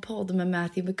lyssnade på en podd med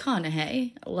Matthew McConaughey.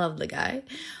 I love the guy.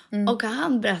 Och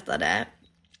han berättade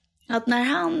att när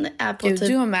han är på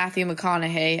du och Matthew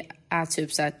McConaughey är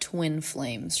typ så här twin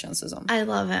flames, känns det som. I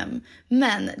love him.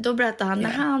 Men då berättar han när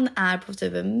han är på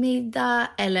typ en middag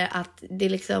eller att det är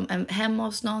liksom hemma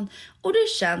hos någon och det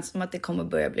känns som att det kommer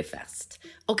börja bli fest.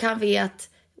 Och han vet,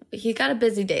 he got a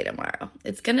busy day tomorrow.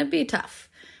 It's gonna be tough.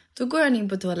 Då går han in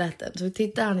på toaletten, så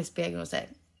tittar han i spegeln och säger,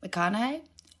 McConaughey,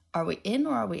 are we in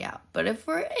or are we out? But if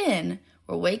we're in,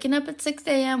 we're waking up at 6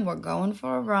 a.m. We're going for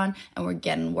a run and we're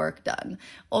getting work done.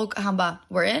 Och han bara,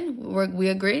 we're in.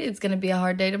 We agree it's gonna be a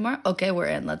hard day tomorrow. Okay,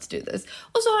 we're in. Let's do this.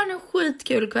 Och så har han en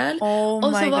skitkul kväll. Och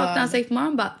så vaknar han sig på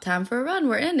morgonen bara, time for a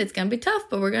run. We're in. It's gonna be tough,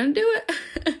 but we're gonna do it.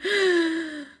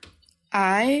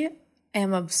 I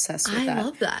am obsessed with that. I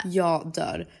love that. Jag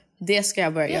dör. Det ska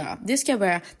jag börja göra.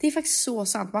 Det är faktiskt så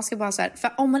sant. Man ska bara så här,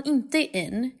 för om man inte är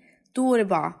in, då är det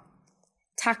bara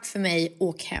tack för mig,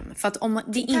 åk hem. För att om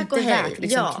det är Tack och inte hej. värt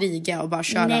liksom Ja. kriga och bara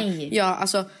köra. Nej. Ja,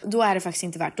 alltså då är det faktiskt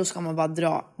inte värt. Då ska man bara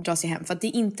dra sig hem. För att det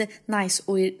är inte nice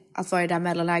att vara i det där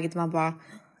mellanläget. Man bara,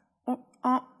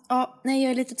 nej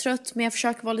jag är lite trött men jag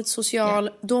försöker vara lite social.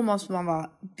 Då måste man vara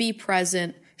be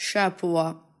present, kör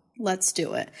på, let's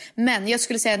do it. Men jag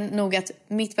skulle säga nog att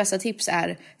mitt bästa tips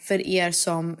är för er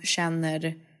som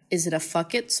känner, is it a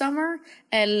fuck it summer?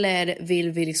 Eller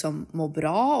vill vi liksom må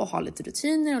bra och ha lite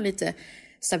rutiner och lite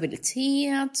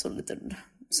stabilitet och lite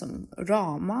som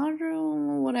ramar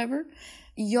och whatever.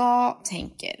 Jag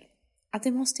tänker att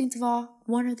det måste inte vara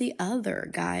one or the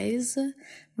other, guys.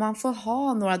 Man får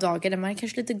ha några dagar där man är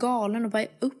kanske lite galen och bara är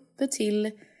uppe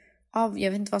till,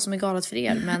 jag vet inte vad som är galet för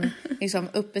er, men liksom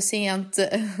uppe sent,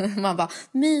 man bara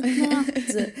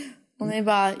midnatt. Och ni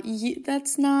bara,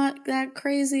 that's not that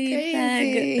crazy.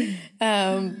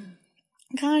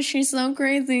 Gosh, she's so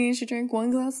crazy. She drank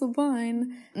one glass of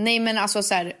wine. Nej, men alltså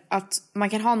så här, att man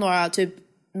kan ha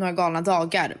några galna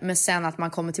dagar, men sen att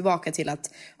man kommer tillbaka till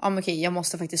att okej, jag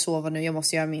måste faktiskt sova nu, jag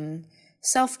måste göra min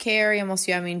self-care, jag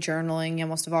måste göra min journaling, jag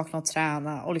måste vakna och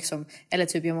träna och liksom, eller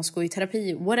typ jag måste gå i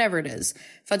terapi, whatever it is.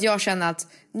 För att jag känner att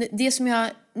det som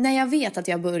när jag vet att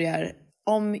jag börjar,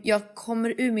 om jag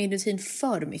kommer ur min rutin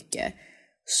för mycket,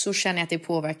 så känner jag att det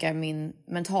påverkar min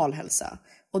mental hälsa.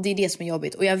 Och det är det som är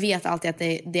jobbigt. Och jag vet alltid att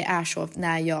det är så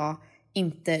när jag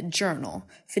inte journal.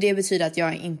 För det betyder att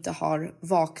jag inte har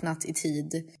vaknat i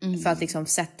tid för att liksom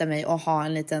sätta mig och ha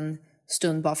en liten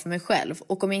stund bara för mig själv.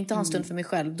 Och om jag inte har en stund för mig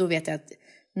själv, då vet jag att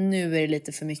nu är det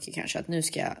lite för mycket kanske. Att nu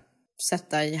ska jag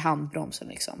sätta i handbromsen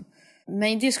liksom.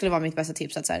 Men det skulle vara mitt bästa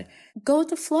tips. Att så här, go with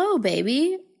the flow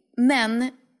baby. Men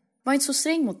var inte så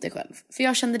sträng mot dig själv. För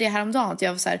jag kände det häromdagen. Att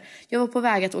jag var på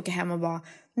väg att åka hem och bara,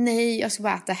 nej, jag ska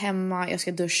bara äta hemma. Jag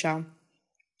ska duscha.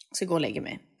 Jag ska gå och lägga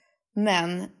mig.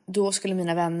 Men då skulle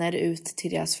mina vänner ut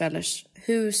till deras föräldrars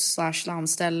hus /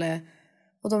 landställe.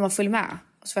 Och de var full med.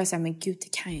 Och så var jag såhär, men gud,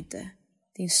 det kan ju inte.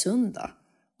 Det är en söndag.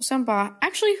 Och sen bara,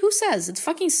 actually, who says? It's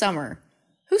fucking summer.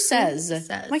 Who says?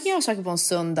 Man kan göra saker på en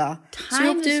söndag.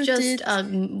 Time is just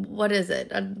what is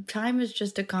it? Time is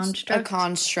just a construct. A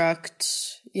construct.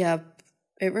 Yep.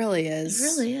 It really is.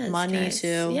 It really is. Money guys. too.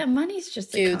 Yeah, money is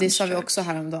just a Gud, construct. det sa vi också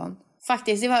häromdagen.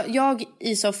 Faktiskt, jag,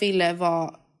 Isa och Fille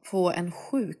var på en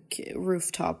sjuk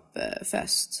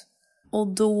rooftop-fest. Och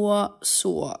då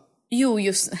så... Jo,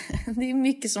 just det är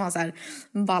mycket som har så här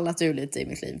ballat ur lite i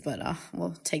mitt liv bara.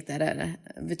 Och take that där,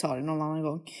 vi tar det någon annan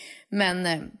gång. Men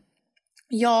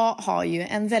jag har ju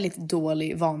en väldigt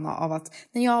dålig vana av att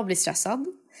när jag blir stressad,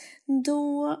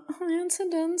 då har jag en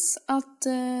tendens att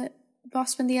bara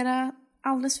spendera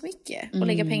alldeles för mycket. Och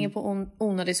lägga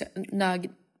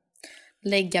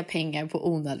pengar på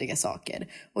onödiga saker.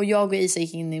 Och jag och Isa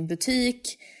gick in i en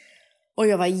butik. Och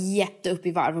jag var jätteupp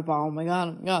i varv och bara, oh my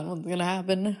god, what's gonna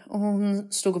happen? Och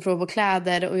hon stod och provade på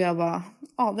kläder och jag bara,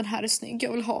 den här är snygg,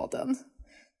 jag vill ha den.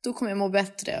 Då kommer jag må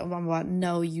bättre. Och man bara,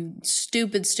 no you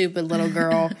stupid little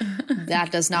girl,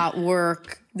 that does not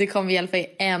work. Det kommer hjälpa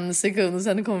i 1 sekund och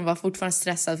sen kommer jag vara fortfarande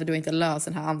stressad för du har inte löst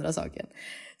den här andra saken.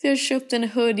 Så jag köpte en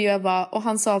hoodie och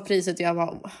han sa priset och jag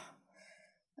bara,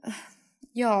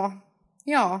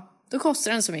 ja, då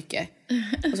kostar den så mycket.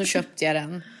 Och så köpte jag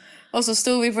den. Och så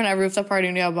stod vi på den här rooftop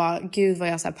partyn och jag bara, gud vad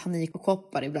jag så här panik och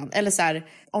koppar ibland. Eller så här,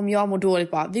 om jag mår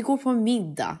dåligt bara, vi går på en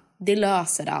middag. Det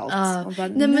löser allt. Och bara,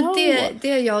 nej, men det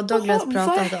har jag och Douglas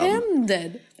pratat om. Vad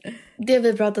händer? Det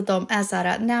vi pratat om är så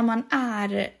här, när man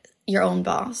är your own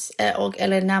boss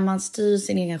eller när man styr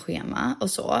sin egen schema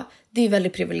och så. Det är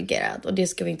väldigt privilegierat och det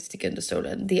ska vi inte sticka under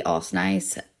stolen. Det är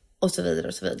asnice och så vidare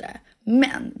och så vidare.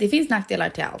 Men det finns nackdelar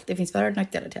till allt. Det finns för-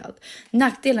 nackdelar till allt.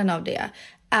 Nackdelen av det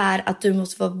är att du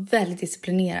måste vara väldigt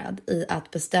disciplinerad i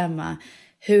att bestämma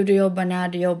hur du jobbar, när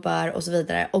du jobbar och så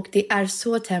vidare. Och det är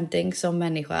så tempting som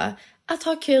människa att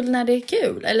ha kul när det är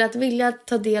kul. Eller att vilja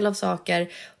ta del av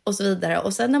saker och så vidare.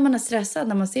 Och sen när man är stressad,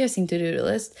 när man ser sin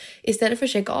to-do-list, istället för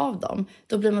att checka av dem,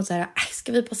 då blir man så här,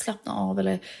 ska vi bara slappna av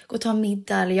eller gå och ta en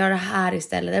middag eller göra det här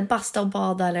istället. Eller basta och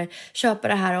bada eller köpa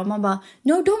det här. Och man bara,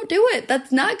 no, don't do it.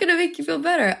 That's not gonna make you feel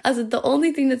better. Alltså, the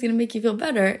only thing that's gonna make you feel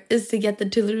better is to get the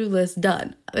to-do list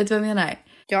done. Vet du vad jag menar?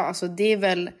 Ja, alltså det är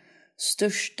väl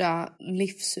största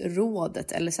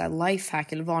livsrådet eller så här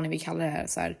lifehack eller vad ni vill kalla det här.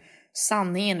 Så här,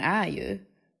 sanningen är ju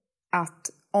att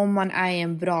om man är i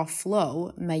en bra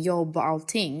flow med jobb och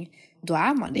allting, då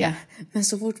är man det. Yeah. Men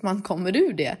så fort man kommer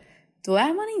ur det, då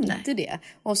är man inte det.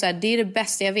 Och så här, det är det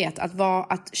bästa jag vet,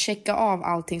 att checka av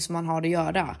allting som man har att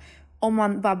göra. Om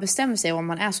man bara bestämmer sig och om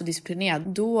man är så disciplinerad,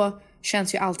 då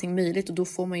känns ju allting möjligt och då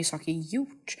får man ju saker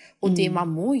gjort. Och man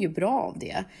mår ju bra av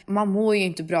det. Man mår ju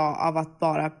inte bra av att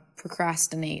bara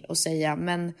procrastinate och säga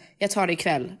men jag tar det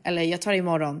ikväll, eller jag tar det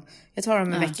imorgon, jag tar det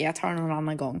om en vecka, jag tar det någon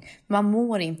annan gång. Man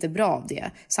mår inte bra av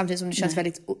det, samtidigt som det känns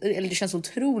det känns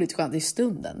otroligt skönt i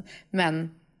stunden.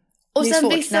 Men och sen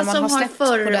svårt, vissa man som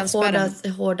har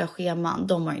hårda scheman,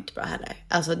 de har inte bra heller.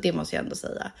 Alltså det måste jag ändå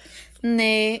säga.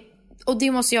 Nej, och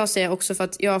det måste jag säga också, för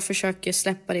att jag försöker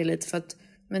släppa det lite, för att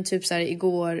men typ så här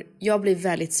igår, jag blir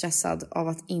väldigt stressad av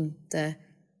att inte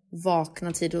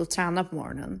vakna tidigt och träna på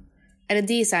morgonen. Eller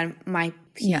det är så här my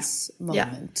peace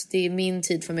moment. Det är min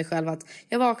tid för mig själv, att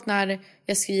jag vaknar,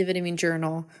 jag skriver i min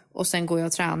journal och sen går jag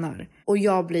och tränar. Och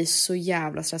jag blir så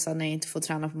jävla stressad när jag inte får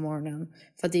träna på morgonen,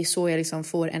 för att det är så jag liksom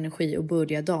får energi och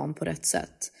börja dagen på rätt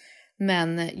sätt.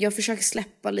 Men jag försöker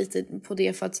släppa lite på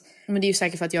det, för att, men det är ju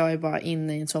säkert för att jag är bara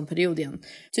inne i en sån period igen.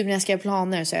 Typ när jag ska ha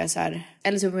planer så är jag så här,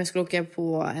 eller typ om jag skulle åka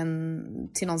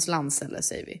till någons landställe,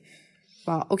 säger vi.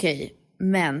 Okej,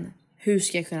 men hur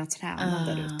ska jag kunna träna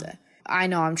där ute? I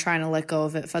know I'm trying to let go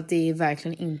of it, för att det är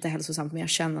verkligen inte hälsosamt, men jag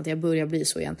känner att jag börjar bli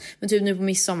så igen. Men typ nu på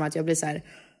midsommar att jag blir så här,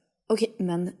 okej,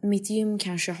 men mitt gym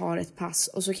kanske har ett pass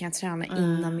och så kan jag träna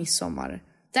innan midsommar.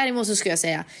 Däremot så skulle jag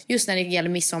säga, just när det gäller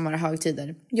midsommar och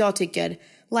högtider, jag tycker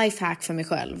lifehack för mig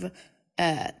själv,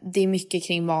 det är mycket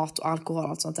kring mat och alkohol och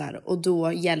allt sånt där. Och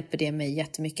då hjälper det mig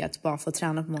jättemycket att bara få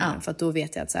träna på morgonen, för att då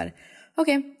vet jag att så här,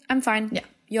 okej, I'm fine. Yeah.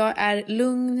 Jag är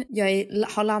lugn,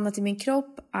 har landat i min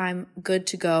kropp, I'm good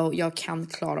to go, jag kan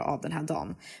klara av den här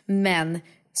dagen. Men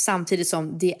samtidigt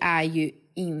som det är ju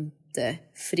inte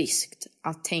friskt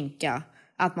att tänka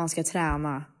att man ska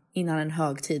träna innan en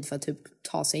högtid för att typ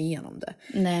ta sig igenom det.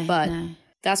 Nej, nej.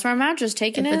 That's where I'm at, just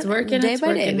taking it day by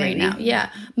day right now. Yeah.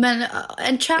 Men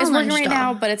en challenge it's working right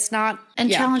now, but it's not. En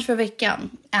challenge för veckan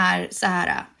är så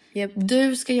här. Yep.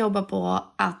 Du ska jobba på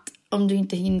att om du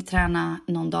inte hinner träna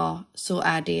någon dag så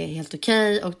är det helt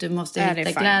okej. Och du måste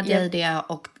hitta glädje i det.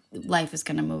 Och life is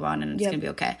gonna move on and it's gonna be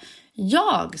okay.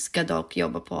 Jag ska dock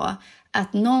jobba på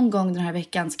att någon gång den här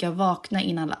veckan ska jag vakna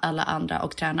innan alla andra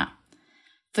och träna.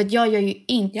 För jag gör ju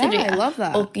inte det. I love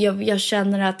that. Och jag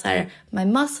känner att här, my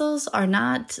muscles are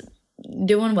not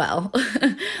doing well.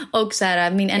 Och så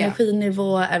här, min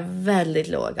energinivå är väldigt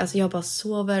låg. Alltså jag bara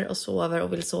sover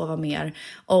och vill sova mer.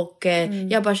 Och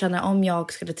jag bara känner, om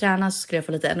jag skulle träna så skulle jag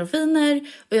få lite endorfiner.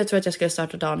 Och jag tror att jag skulle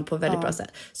starta dagen på ett väldigt bra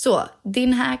sätt. Så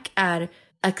din hack är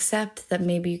accept that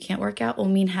maybe you can't work out. Och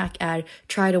min hack är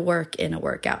try to work in a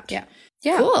workout.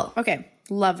 Yeah. Cool. Okay.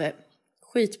 Love it.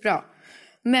 Skitbra.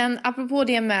 Men apropå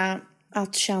det med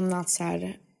att känna att så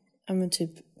här,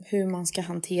 typ hur man ska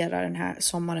hantera den här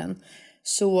sommaren.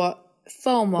 Så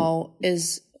FOMO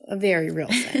is a very real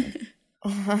thing.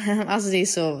 Alltså det är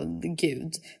så,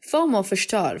 gud. FOMO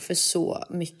förstör för så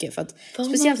mycket. För att,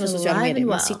 speciellt med sociala medier.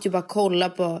 Man sitter ju bara och kollar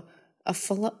på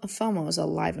FOMO is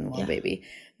alive and well, baby.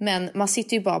 Men man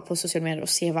sitter ju bara på sociala medier och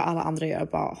ser vad alla andra gör.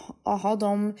 Bara, aha,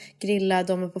 de grillar,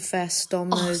 de är på fest,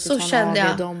 de är ute och tar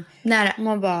av det.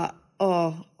 Man bara...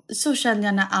 Så kände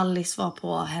jag när Alice var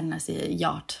på hennes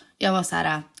yacht. Jag var så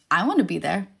här, I want to be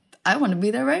there. I want to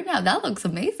be there right now. That looks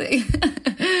amazing.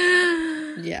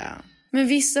 Yeah. Men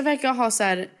vissa verkar ha så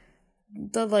här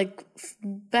the like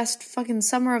best fucking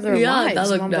summer of their lives. That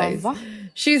looked nice. Bara, va?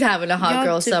 She's having a hot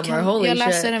girl summer. Holy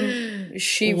shit.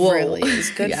 She really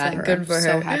is good for her. Good for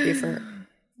her. So happy for her.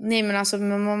 Nej, men alltså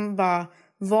man bara,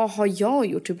 vad har jag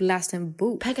gjort? Typ läst en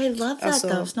bok. Peg, I love that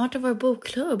though. Snart är vår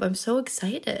bokklubb. I'm so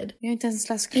excited. Jag har inte ens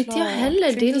läst klart. Inte jag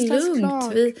heller. Det är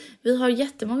lugnt. Vi har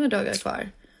jättemånga dagar kvar.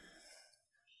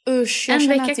 Usch, en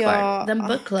vecka kvar. Den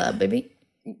book club, baby.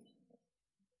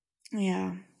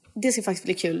 Ja. Det ska faktiskt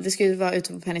bli kul. Det ska ju vara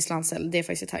ute på Pennys landställ. Det är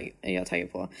faktiskt jag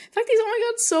tagit på. Faktiskt, oh my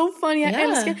god, so fun. Jag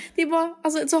älskar. Det är bara,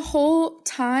 alltså it's a whole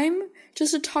time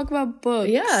just to talk about books.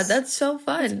 Yeah, that's so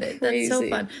fun. That's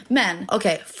so fun. Men,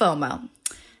 okej, FOMO.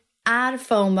 Är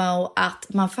FOMO att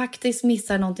man faktiskt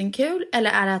missar någonting kul,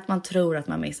 eller är det att man tror att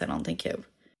man missar någonting kul?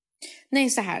 Nej,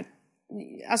 så här.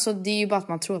 Alltså det är ju bara att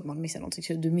man tror att man missar någonting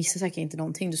kul. Du missar säkert inte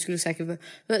någonting. Du skulle säkert...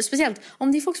 Speciellt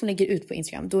om det är folk som lägger ut på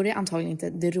Instagram, då är det antagligen inte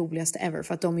det roligaste ever,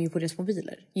 för att de är ju på deras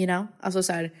mobiler, you know? Alltså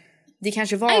så här, det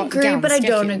kanske var I agree, ganska but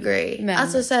I don't kul, agree. Men...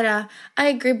 Alltså så här, I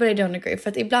agree but I don't agree. För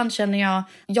att ibland känner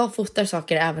jag fotar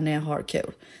saker även när jag har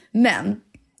kul. Men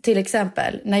till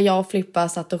exempel när jag och Flippa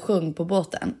satt och sjöng på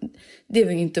båten, det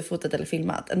var ju inte fotat eller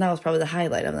filmat. And that was probably the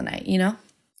highlight of the night, you know?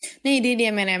 Nej, det är det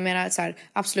jag menar. Jag menar så här,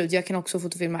 absolut, jag kan också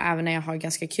fotofilma även när jag har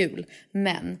ganska kul.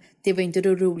 Men det var inte det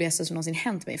roligaste som någonsin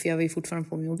hänt mig, för jag var ju fortfarande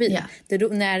på min mobil.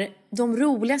 När de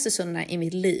roligaste stunderna i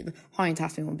mitt liv har jag inte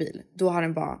haft min mobil. Då har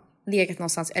den bara legat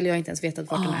någonstans, eller jag har inte ens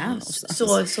vetat vart den är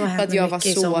någonstans. Så hände mycket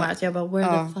i sommar att jag bara,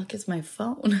 where the fuck is my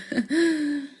phone?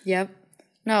 Yep.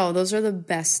 No, those are the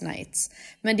best nights.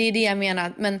 Men det är det jag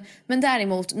menar. Men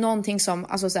däremot, någonting som,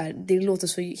 alltså så här, det låter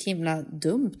så himla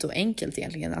dumt och enkelt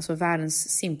egentligen. Alltså världens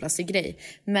simplaste grej.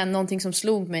 Men någonting som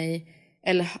slog mig,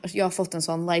 eller jag har fått en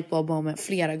sån lightbulb moment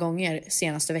flera gånger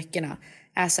senaste veckorna,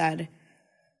 är så här,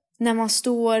 när man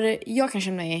står, jag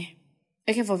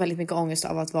kan få väldigt mycket ångest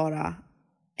av att vara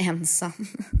ensam.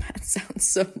 That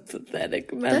sounds so pathetic.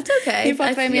 Men that's okay. Ni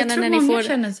fattar vad jag menar tror när ni många får,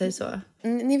 känner sig så.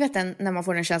 Ni vet när man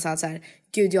får en känsla att så här,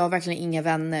 gud, jag har verkligen inga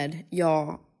vänner.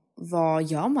 Vad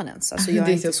gör man ens? Alltså, jag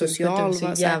är inte social. Det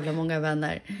är så jävla många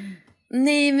vänner.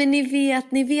 Nej, men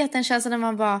ni vet en känsla när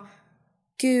man bara,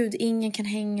 gud, ingen kan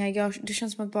hänga. Det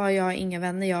känns som att bara jag har inga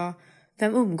vänner.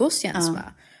 Vem umgås jag ens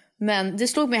med? Men det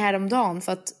slog mig häromdagen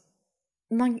för att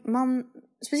man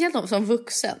speciellt som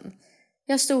vuxen.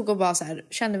 Jag stod och bara så här,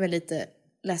 kände mig lite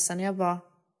ledsen. Jag bara,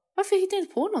 varför hittar jag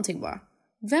inte på någonting bara?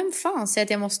 Vem fan säger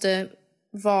att jag måste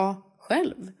vara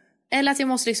själv? Eller att jag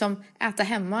måste liksom äta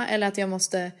hemma. Eller att jag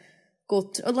måste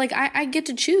gå... Like, I get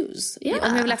to choose. Yeah.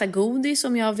 Om jag vill äta godis,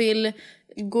 om jag vill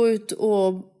gå ut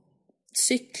och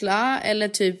cykla. Eller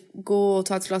typ gå och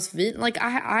ta ett glas vin. Like,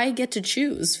 I get to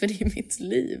choose, för det är mitt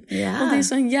liv. Yeah. Och det är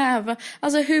så jävla...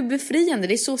 Alltså hur befriande.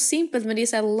 Det är så simpelt, men det är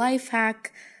så här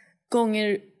lifehack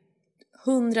gånger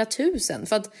 100 000.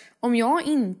 För att om jag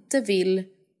inte vill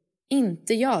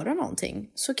inte göra någonting,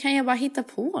 så kan jag bara hitta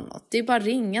på något. Det är bara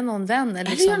ringa någon vän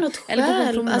eller göra något själv. Eller gå på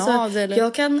en promenad. Alltså, eller...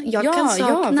 Jag kan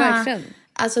sakna... verkligen.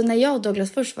 Alltså när jag och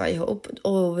Douglas först var ihop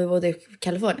och vi bodde i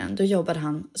Kalifornien, då jobbade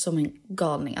han som en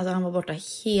galning. Alltså han var borta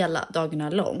hela dagarna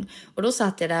lång. Och då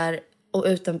satt jag där och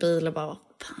utan bil och bara, vad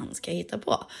fan ska jag hitta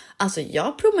på? Alltså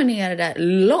jag promenerade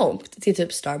långt till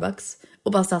typ Starbucks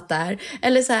och bara satt där.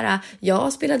 Eller så här,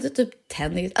 jag spelade typ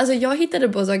tennis. Alltså jag hittade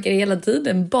på saker hela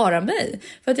tiden, bara mig.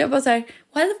 För att jag bara så här,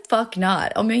 why the fuck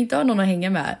not? Om jag inte har någon att hänga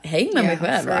med, häng med mig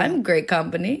själv. I'm great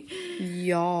company.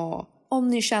 Ja. Om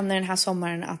ni känner den här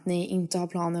sommaren att ni inte har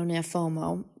planer och ni har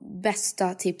FOMO,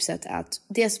 bästa tipset är att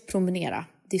dels promenera.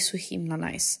 Det är så himla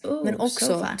nice. Men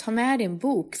också ta med din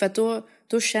bok. För att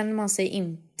då känner man sig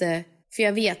inte... För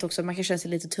jag vet också att man kan känna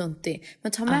sig lite tuntig.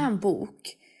 Men ta med en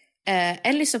bok.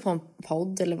 Eller lyssna på en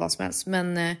podd eller vad som helst.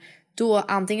 Men då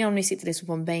antingen om ni sitter liksom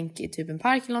på en bänk i typ en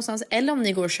park eller någonstans. Eller om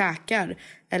ni går och käkar.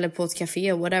 Eller på ett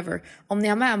café, whatever. Om ni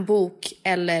har med en bok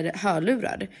eller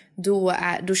hörlurar.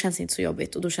 Då känns det inte så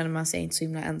jobbigt. Och då känner man sig inte så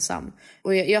himla ensam.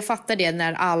 Och jag fattar det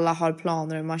när alla har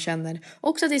planer. Och man känner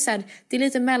också att det är så här, det är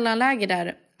lite mellanläge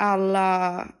där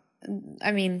alla...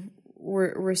 I mean...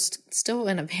 We're still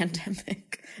in a pandemic,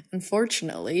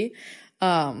 unfortunately.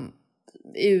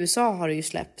 I USA har det ju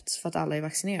släppt för att alla är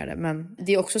vaccinerade. Men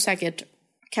det är också säkert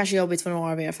kanske jobbigt för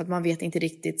några av er, för att man vet inte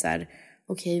riktigt så här,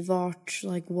 okej,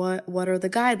 what are the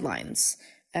guidelines?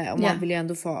 Och man vill ju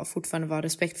ändå fortfarande vara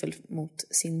respektfull mot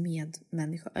sin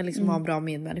medmänniska, eller liksom vara en bra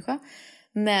medmänniska.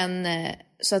 Men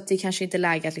så att det kanske inte är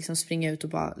läge att liksom springa ut och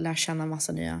bara lära känna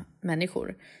massa nya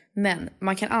människor. Men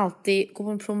man kan alltid gå på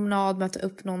en promenad, möta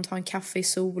upp någon, ta en kaffe i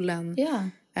solen.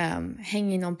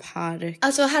 Häng i någon park.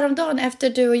 Alltså häromdagen efter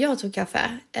du och jag tog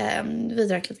kaffe, vi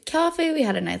drack lite kaffe, we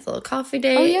had a nice little coffee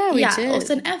day. Oh yeah, we did. Och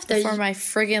sen efter... Before my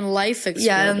friggin' life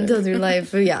exploded. Yeah, until your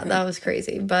life, yeah, that was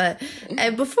crazy. But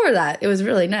before that, it was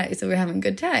really nice and we were having a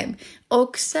good time.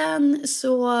 Och sen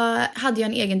så hade jag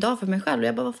en egen dag för mig själv. Och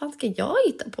jag bara, vad fan ska jag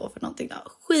hitta på för någonting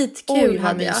då? Skitkul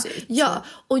hade jag. Ja,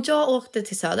 och jag åkte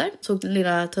till Söder, tog den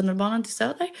lilla tunnelbanan till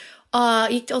Söder.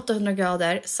 Gick till 800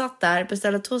 grader, satt där,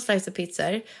 beställde 2 slicer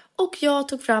pizzor. Och jag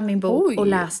tog fram min bok och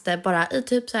läste bara i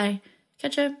typ så här,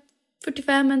 kanske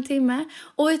 45 en timme.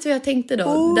 Och vet du vad jag tänkte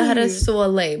då? Det här är så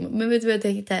lame. Men vet du vad jag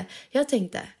tänkte? Jag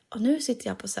tänkte, nu sitter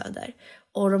jag på Söder.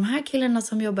 Och de här killarna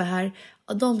som jobbar här,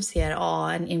 de ser,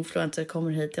 en influencer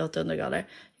kommer hit till 800 grader.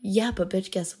 Yeah, but bitch,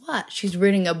 guess what? She's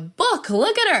reading a book.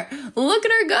 Look at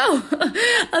her go.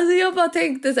 Alltså jag bara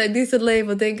tänkte så här, det är så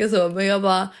lame att tänka så. Men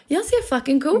jag ser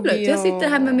fucking cool ut. Jag sitter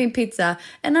här med min pizza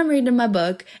and I'm reading my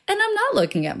book and I'm not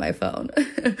looking at my phone.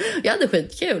 Jag hade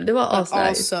skitkul. Det var awesome.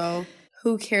 Also,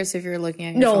 who cares if you're looking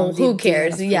at your phone? No, who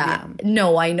cares? Yeah.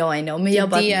 No, I know. Men jag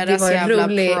bara, det var en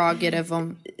rolig...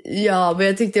 Ja, men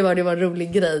jag tyckte det var en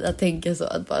rolig grej att tänka så.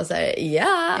 Att bara säga,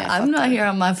 I'm not here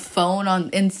on my phone on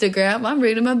Instagram. I'm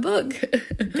reading my book.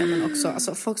 Ja, men också,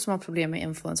 alltså, folk som har problem med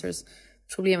influencers,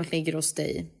 problemet ligger hos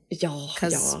dig. Ja.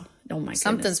 Oh my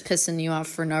something's pissing you off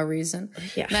for no reason.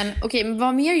 Yeah. Men okej, men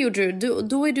vad mer gjorde du?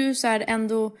 Då är du så här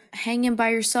ändå hanging by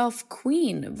yourself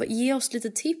queen. Ge oss lite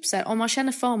tips här. Om man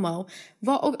känner FOMO.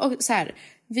 Och så här,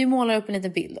 vi målar upp en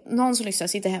liten bild. Någon som liksom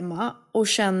sitter hemma och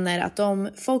känner att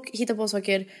folk hittar på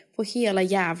saker på hela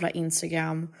jävla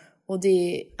Instagram. Och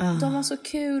de har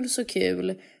så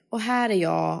kul. Och här är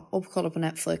jag och kollar på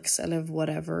Netflix eller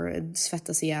whatever,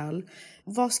 svettas ihjäl.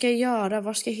 Vad ska jag göra?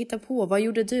 Vad ska jag hitta på? Vad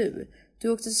gjorde du? Du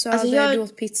åkte till Söder, du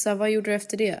åt pizza. Vad gjorde du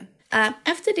efter det?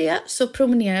 Efter det så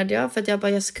promenerade jag för att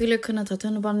jag skulle kunna ta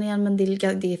tunnelbanan igen, men det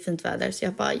är fint väder. Så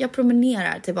jag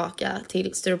promenerar tillbaka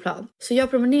till Stureplan. Så jag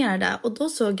promenerade och då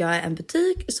såg jag en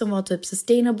butik som var typ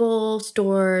Sustainable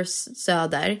Stores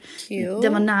Söder. Cute. Det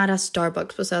var nära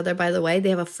Starbucks på Söder, by the way.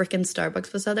 Det var freaking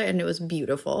Starbucks på Söder and it was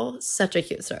beautiful. Such a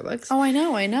cute Starbucks. Oh,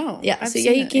 I know. Ja, så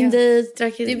jag gick in dit,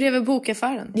 drack... Det blev en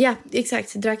bokaffären. Ja,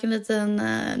 exakt. Drack en liten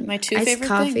iced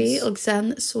coffee things. och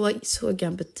sen såg jag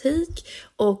en butik.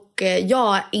 Och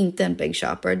jag är inte en big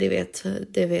shopper,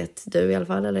 det vet du i alla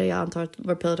fall. Eller jag antar att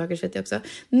vår Pilltalkers vet jag också.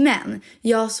 Men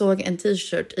jag såg en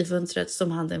t-shirt i fönstret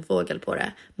som hade en fågel på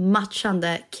det.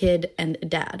 Matchande Kid and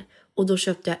Dad. Och då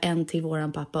köpte jag en till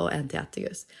våran pappa och en till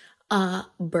Atticus. A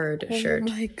bird shirt.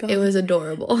 Oh my God. It was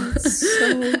adorable.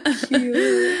 So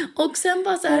cute. Och sen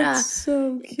bara så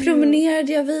här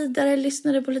promenerade jag vidare,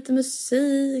 lyssnade på lite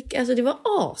musik. Alltså det var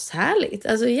ashärligt.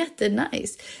 Alltså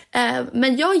jättenice.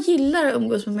 Men jag gillar att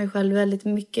umgås med mig själv väldigt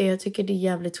mycket. Jag tycker det är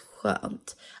jävligt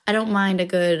skönt. I don't mind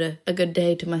a good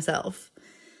day to myself.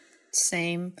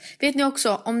 Same. Vet ni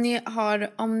också,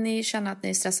 om ni känner att ni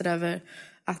är stressade över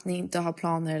att ni inte har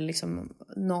planer, liksom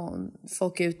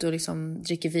folk är ute och liksom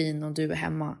dricker vin och du är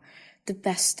hemma. Det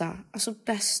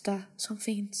bästa som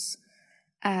finns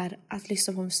är att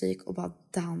lyssna på musik och bara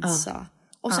dansa.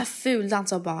 Och så här ful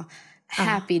dansa och bara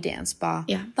happy dance. Bara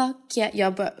fuck yeah.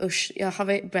 Jag har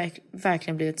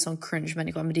verkligen blivit en sån cringe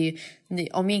människa. Men det är ju,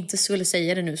 om jag inte skulle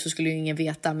säga det nu så skulle ju ingen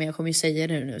veta. Men jag kommer ju säga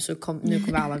det nu. Så nu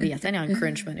kommer alla veta att jag är en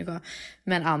cringe människa.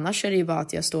 Men annars är det ju bara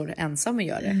att jag står ensam och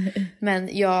gör det. Men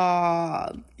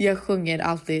jag sjunger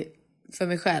alltid för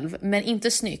mig själv. Men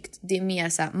inte snyggt. Det är mer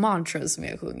så här mantras som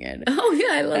jag sjunger. Oh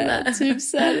yeah, I love that. Typ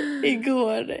så här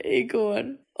igår.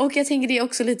 Och jag tänker det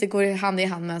också lite går hand i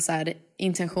hand med så här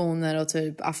intentioner och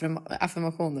typ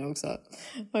affirmationer också.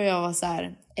 Och jag var så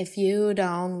här: if you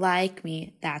don't like me,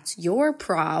 that's your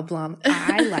problem.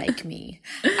 I like me.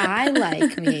 I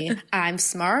like me. I'm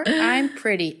smart, I'm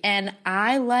pretty, and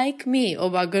I like me.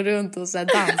 Och bara går runt och så här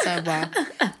dansar och bara,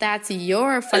 that's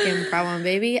your fucking problem,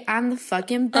 baby. I'm the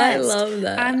fucking best. I love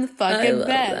that. I'm the fucking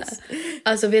best.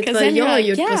 Alltså vet du vad jag har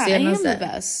gjort på senaste? I am the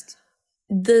best.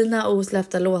 Dina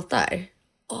osläppta låtar.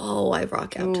 Oh, I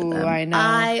rock out to them.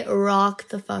 I rock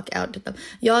the fuck out to them.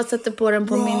 Jag sätter på den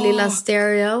på min lilla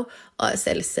stereo.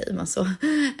 Eller säger man så.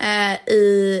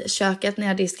 I köket när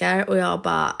jag diskar. Och jag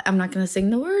bara, I'm not gonna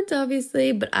sing the words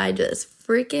obviously. But I just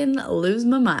freaking lose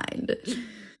my mind.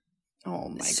 Oh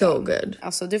my God. So good.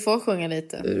 Alltså du får sjunga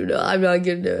lite. No, I'm not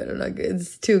gonna do it. I'm not good.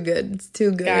 It's too good. It's too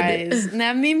good. Guys,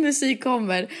 när min musik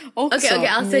kommer också. Okay,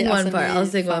 I'll sing one part. I'll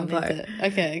sing one part.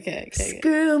 Okay.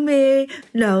 Screw me.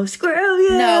 No, screw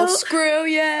you. No, screw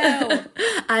you.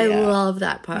 I love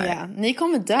that part. Yeah, ni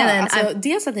kommer dö. Alltså,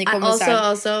 dels att ni kommer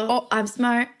also, I'm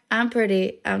smart. I'm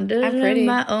pretty. I'm doing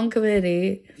my own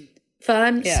committee.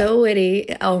 Fun, so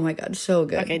witty. Oh my God, so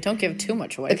good. Okay, don't give too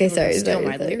much away. Okay, sorry.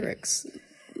 My lyrics.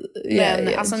 Men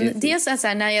alltså, dels är det så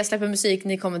här, när jag släpper musik,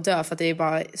 ni kommer dö för att det är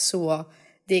bara så,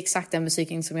 det är exakt den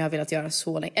musiken som jag har velat göra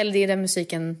så länge. Eller det är den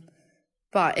musiken,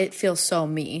 bara it feels so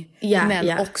me.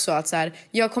 Men också att så här,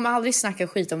 jag kommer aldrig snacka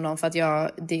skit om någon för att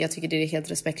jag tycker det är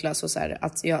helt respektlöst och så här,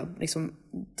 att jag liksom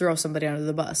throw somebody under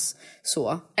the bus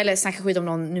så. Eller snacka skit om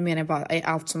någon, nu menar jag bara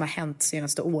allt som har hänt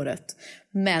senaste året.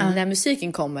 Men när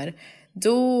musiken kommer,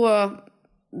 då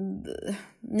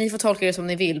ni får tolka det som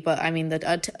ni vill, but I mean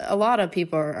that a lot of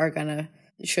people are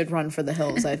should run for the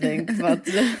hills, I think.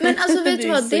 But men alltså vet du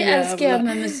vad, det älskar jag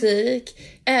med musik.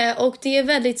 Och det är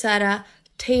väldigt så här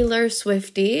Taylor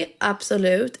Swifty,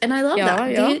 absolut. And I love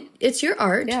that. It's your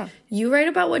art. Yeah. You write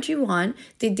about what you want.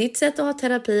 Det är ditt sätt att ha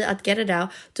terapi, att get it out.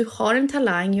 Du har en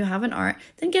talang, you have an art.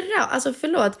 Then get it out. Alltså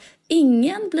förlåt,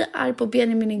 ingen blir arg på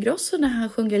Benjamin Ingrosso när han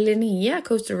sjunger Linnea,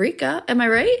 Costa Rica. Am I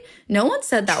right? No one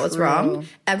said that was wrong.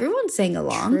 Everyone sang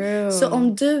along. True. Så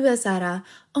om du är så här,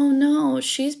 oh no,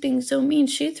 she's being so mean,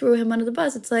 she threw him under the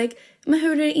bus. It's like, men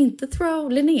hur är det inte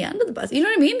throw Linnea under the bus? You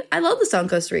know what I mean? I love the song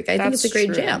Costa Rica. I think it's a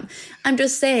great jam. I'm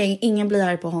just saying, ingen blir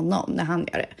arg på honom när han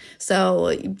gör det.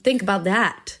 So think about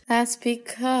that. That's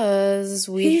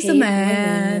because He's hate a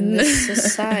man in this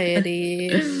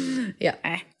society. Ja.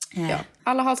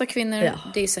 Alla hatar kvinnor,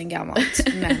 det är sen gammalt.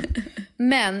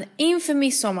 Men inför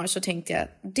midsommar så tänkte jag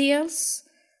dels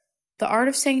the art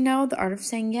of saying no, the art of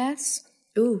saying yes.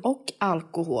 Och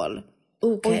alkohol.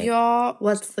 Okay. Och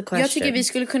What's the question? Jag tycker vi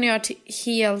skulle kunna göra ett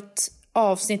helt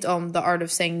avsnitt om the art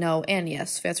of saying no and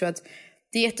yes. För jag tror att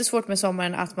det är jättesvårt med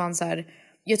sommaren att man så här,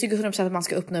 jag tycker 100% att man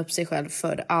ska öppna upp sig själv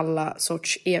för alla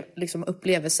sorts liksom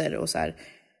upplevelser och så här.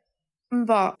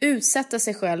 bara utsätta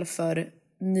sig själv för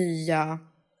nya...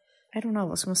 I don't know,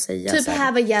 vad ska man säga? Typ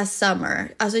have a yes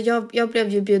summer. Alltså jag blev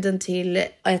ju bjuden till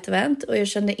ett event och jag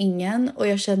kände ingen. Och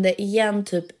jag kände igen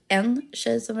typ en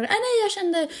tjej som var... Nej,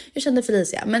 jag kände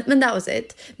Felicia. Men that was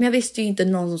it. Men jag visste ju inte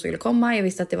någon som skulle komma. Jag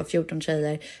visste att det var 14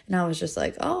 tjejer. And I was just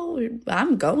like, oh,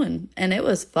 I'm going. And it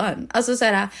was fun. Alltså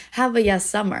såhär, have a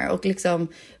yes summer. Och liksom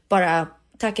bara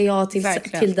tacka ja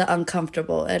till the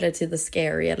uncomfortable. Eller till the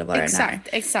scary eller vad det är.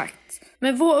 Exakt.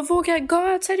 Men våga go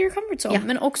outside your comfort zone. Yeah.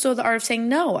 Men också the art of saying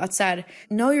no. Att så här,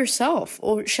 know yourself.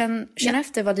 Och känn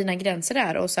efter vad dina gränser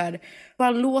är. Och så här,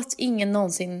 bara låt ingen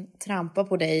någonsin trampa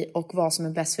på dig. Och vad som är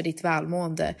bäst för ditt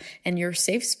välmående. And your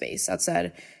safe space. Att så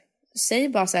här, säg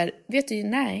bara så här, vet du,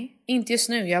 nej. Inte just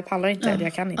nu, jag pallar inte. Eller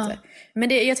jag kan inte.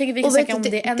 Men jag tänker vi kan snacka om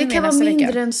det ännu mer nästa vecka.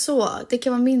 Det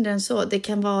kan vara mindre än så. Det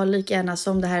kan vara lika gärna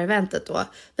som det här eventet då.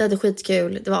 Vi hade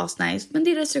skitkul, det var asnice. Men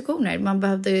det är restriktioner. Man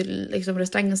behövde liksom,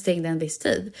 restaurangen stängde en viss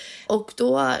tid. Och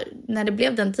då, när det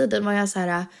blev den tiden var jag så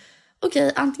här...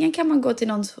 Okej, antingen kan man gå till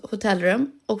någons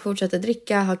hotellrum och fortsätta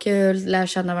dricka, ha kul, lära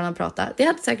känna varandra och prata. Det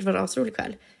hade säkert varit en asrolig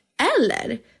kväll.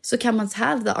 Eller så kan man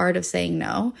have the art of saying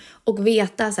no och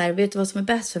veta så här, vet du vad som är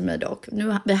bäst för mig dock? Nu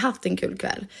har vi haft en kul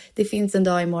kväll. Det finns en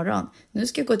dag imorgon. Nu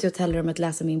ska jag gå till hotellrummet,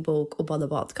 läsa min bok och bada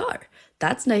badkar.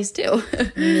 That's nice too.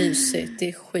 Mysigt, det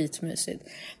är skitmysigt.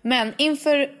 Men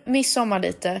inför midsommar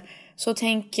lite så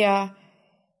tänker jag,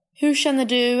 hur känner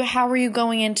du? How are you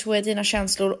going into it? Dina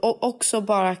känslor. Och också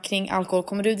bara kring alkohol.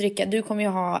 Kommer du dricka? Du kommer ju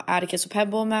ha Ärkes och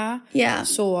Pebble med. Yeah.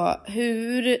 Så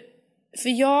hur...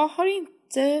 För jag har inte...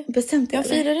 Bestämt, jag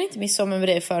firade inte midsommar med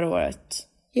dig förra året.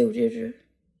 Gjorde du?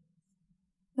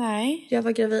 Nej. Jag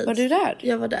var gravid. Var du där?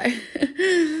 Jag var där.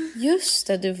 Just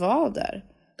det, du var där.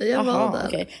 Jag var där.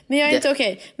 Okay. Men jag är inte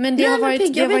okej. Men det har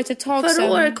varit ett tag sedan.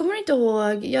 Förra året, kommer du inte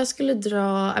ihåg? Jag skulle dra...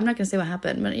 I'm not gonna say what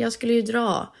happened. Men jag skulle ju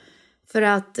dra... För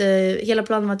att hela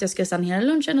planen var att jag skulle stanna hela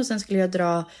lunchen och sen skulle jag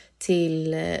dra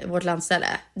till vårt landställe.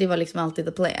 Det var liksom alltid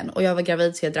the plan. Och jag var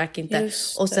gravid så jag drack inte.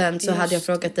 Och sen så hade jag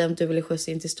frågat dig om du ville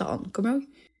skjutsa in till stan. Kommer du ihåg?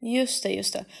 Just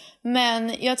det.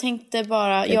 Men jag tänkte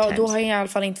bara... då har jag i alla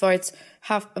fall inte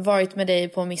varit med dig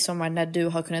på midsommar när du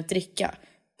har kunnat dricka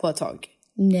på ett tag.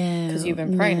 No. Because you've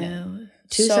been pregnant. No.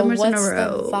 Two summers in a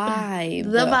row. The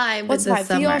vibe? The vibe what's the vibe? summer.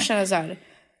 För jag känner så här...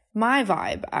 My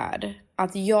vibe är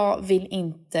att jag vill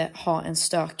inte ha en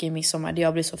stökig midsommar där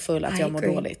jag blir så full att jag mår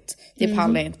dåligt. Det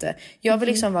pallar jag inte. Jag vill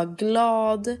liksom vara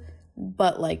glad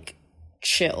but like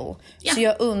chill. Yeah. Så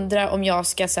jag undrar om jag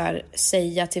ska så här,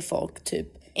 säga till folk typ,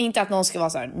 inte att någon ska vara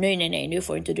så här, nej, nu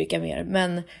får du inte dricka mer.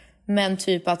 Men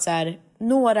typ att så här,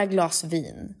 några glas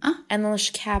vin. And then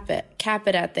cap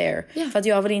it out there. Yeah. För att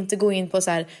jag vill inte gå in på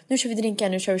så här, nu kör vi drinkar,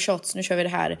 nu kör vi shots, nu kör vi det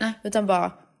här. Utan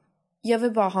bara... Jag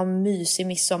vill bara ha en mysig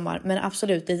midsommar. Men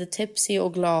absolut lite tipsy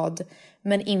och glad.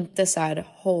 Men inte så här,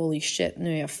 holy shit,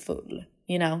 nu är jag full.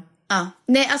 You know?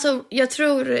 Nej, alltså jag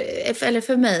tror, eller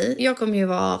för mig, jag kommer ju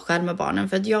vara själv med barnen.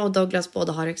 För att jag och Douglas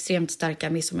båda har extremt starka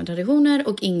midsommartraditioner.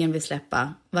 Och ingen vill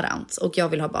släppa varandra. Och jag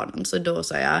vill ha barnen. Så då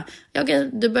sa jag, okej,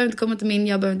 du behöver inte komma till min,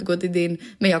 jag behöver inte gå till din.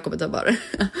 Men jag kommer ta barnen.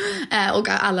 Och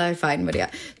alla är fine med det.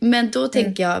 Men då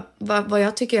tänker jag, vad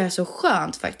jag tycker är så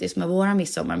skönt faktiskt med våra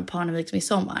midsommar, med Parneviks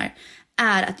midsommar.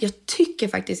 Är att jag tycker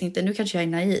faktiskt inte, nu kanske jag är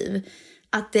naiv.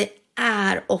 Att det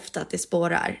är ofta att det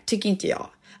spårar, tycker inte jag.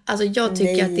 Alltså jag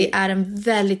tycker att det är en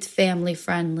väldigt family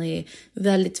friendly,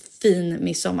 väldigt fin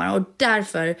midsommar. Och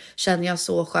därför känner jag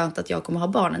så skönt att jag kommer ha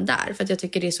barnen där. För att jag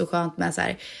tycker det är så skönt med så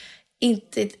här,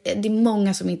 det är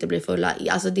många som inte blir fulla.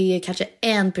 Alltså det är kanske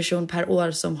en person per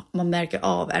år som man märker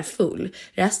av är full.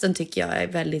 Resten tycker jag är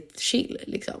väldigt chill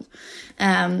liksom.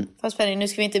 Fast Penny, nu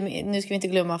ska vi inte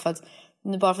glömma för att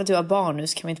bara för att du har barn nu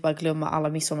så kan vi inte bara glömma alla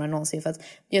midsommar någonsin. För att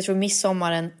jag tror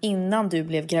midsommaren innan du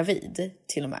blev gravid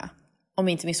till och med. Om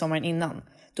inte midsommaren innan.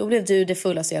 Då blev du det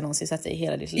fullaste jag någonsin sett i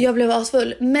hela ditt liv. Jag blev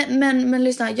asfull. Men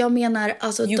lyssna, jag menar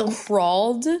alltså... You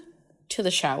crawled to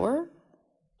the shower.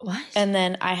 What? And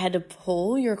then I had to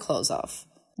pull your clothes off.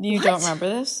 You don't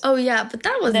remember this? Oh yeah, but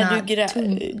that was not...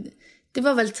 Det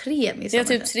var väl 3 midsommar? Det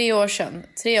var typ 3 år sedan.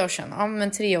 3 år sedan. Ja,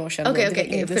 men 3 år sedan.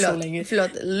 Okej,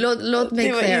 förlåt.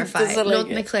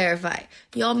 Låt mig clarify.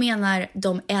 Jag menar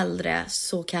de äldre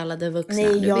så kallade vuxna.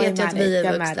 Nej, du vet att vi är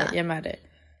vuxna. Jag är med dig.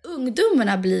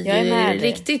 Ungdomarna blir ju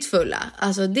riktigt fulla.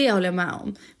 Alltså det håller jag med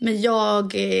om. Men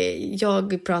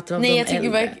jag pratar om de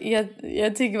äldre.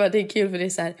 Jag tycker bara det är kul för det är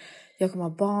så här... Jag kommer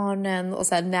ha barnen och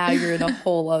så här, now you're in a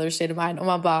whole other state of mind. Och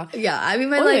man bara... Yeah, I mean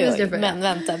my life is different.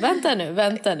 Men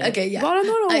vänta nu. Okay, yeah. Bara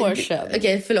några år sedan.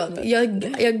 Okej, förlåt.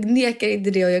 Jag nekar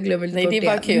inte det och jag glömmer inte bort det. Nej, det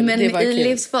är bara kul. Men i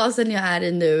livsfasen jag är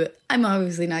i nu, I'm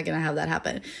obviously not gonna have that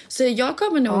happen. Så jag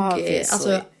kommer nog...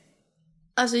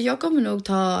 Alltså jag kommer nog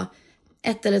ta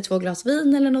 1 eller 2 glas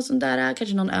vin eller något sånt där.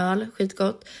 Kanske någon öl,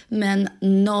 skitgott. Men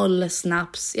 0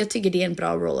 snaps. Jag tycker det är en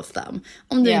bra rule of thumb.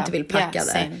 Om du inte vill packa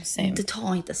det,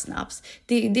 ta inte snaps.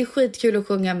 Det är skitkul att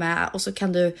sjunga med. Och så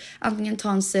kan du antingen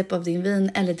ta en sip av din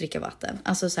vin eller dricka vatten.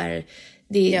 Alltså så här,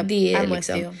 det är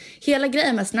liksom... Hela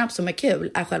grejen med snaps som är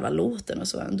kul är själva låten och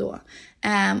så ändå.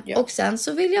 Och sen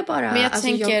så vill jag bara... Men jag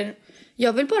tänker...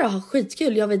 Jag vill bara ha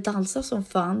skitkul. Jag vill dansa som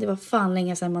fan. Det var fan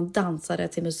länge sedan man dansade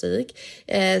till musik.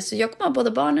 Så jag kommer ha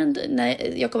båda barnen.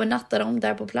 Jag kommer natta dem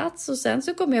där på plats. Och sen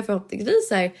så kommer jag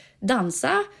förhoppningsvis här,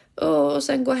 dansa. Och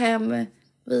sen gå hem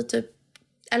vid typ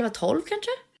 11-12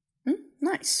 kanske.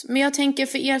 Nice. Men jag tänker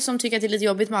för er som tycker att det är lite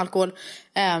jobbigt med alkohol.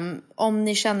 Om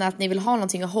ni känner att ni vill ha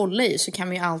någonting att hålla i. Så kan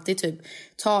man ju alltid typ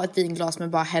ta ett vinglas med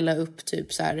bara hälla upp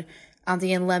typ så här...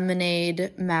 Antingen lemonade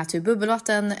med typ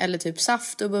bubbelvatten eller typ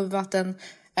saft och bubbelvatten.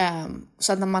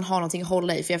 Så att när man har någonting att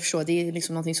hålla i. För jag förstår, det är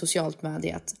liksom någonting socialt med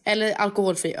det. Eller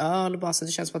alkoholfri öl bara så att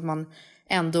det känns som att man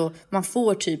ändå... Man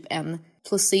får typ en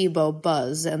placebo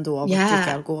buzz ändå av att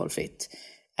dricka alkoholfritt.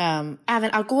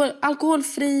 Även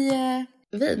alkoholfri...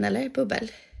 Vin eller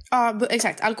bubbel? Ja,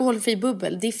 exakt. Alkoholfri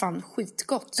bubbel, det är fan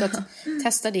skitgott. Så att,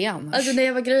 testa det annars. Alltså när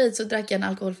jag var gravid så drack jag en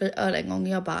alkoholfri öl en gång och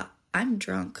jag bara... I'm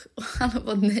drunk. Och alla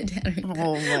var nej det är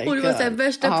inte. Och det var så här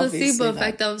värsta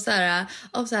placebo-effekt av så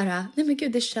här, nej men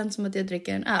gud det känns som att jag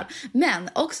dricker en öl. Men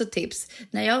också tips,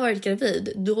 när jag har varit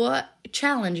gravid då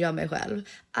challenge jag mig själv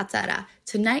att så här,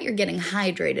 tonight you're getting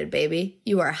hydrated baby.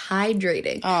 You are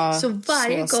hydrating. Så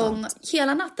varje gång,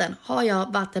 hela natten har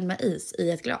jag vatten med is i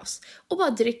ett glas. Och bara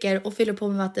dricker och fyller på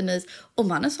med vatten och is. Och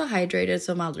man är så hydrated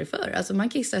som aldrig förr. Alltså man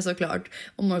kissar såklart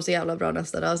och mår så jävla bra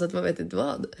nästa dag så att man vet inte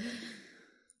vad.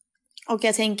 Och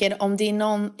jag tänker, om det är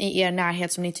någon i er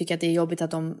närhet som ni tycker att det är jobbigt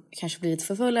att de kanske blir lite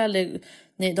för fulla eller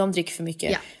de dricker för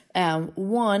mycket.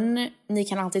 Ni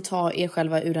kan alltid ta er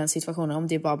själva ur den situationen om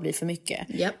det bara blir för mycket.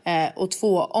 Och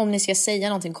 2, om ni ska säga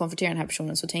någonting, konfrontera den här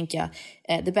personen, så tänker jag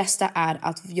det bästa är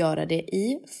att göra det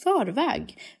i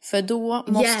förväg. För då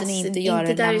måste ni inte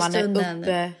göra det när man är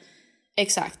uppe...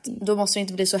 Exakt, då måste det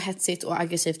inte bli så hetsigt och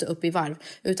aggressivt och upp i varv.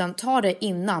 Utan ta det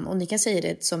innan, och ni kan säga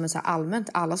det som en så här allmänt,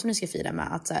 alla som ni ska fira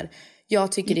med, att så här,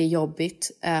 jag tycker det är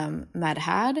jobbigt med det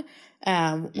här.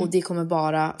 Och det kommer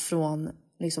bara från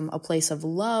liksom a place of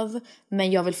love.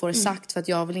 Men jag vill få det sagt för att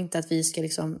jag vill inte att vi ska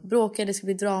liksom bråka, det ska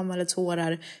bli drama eller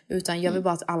tårar. Utan jag vill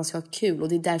bara att alla ska ha kul, och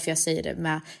det är därför jag säger det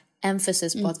med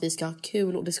emphasis på att vi ska ha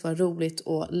kul och det ska vara roligt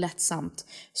och lättsamt.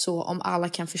 Så om alla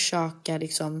kan försöka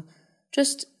liksom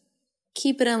just...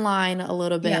 keep it in line a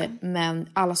little bit. Men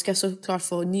alla ska såklart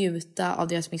få njuta av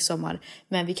deras midsommar.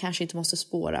 Men vi kanske inte måste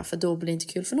spåra, för då blir det inte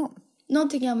kul för någon.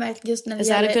 Någonting jag har märkt just när det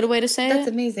gäller... Is that a good way to say That's it?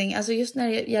 amazing. Alltså just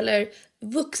när det gäller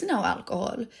vuxna och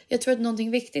alkohol. Jag tror att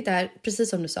någonting viktigt är, precis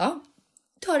som du sa,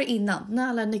 ta det innan, när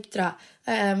alla är nyktra.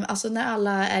 Alltså när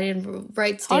alla är in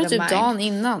right state of mind. Ta det typ dagen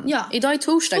innan. Ja. Idag är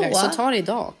torsdag, så ta det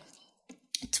idag.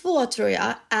 2 tror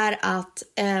jag är att...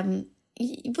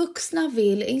 vuxna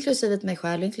vill, inklusive mig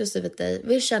själv, inklusive dig,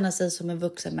 vill känna sig som en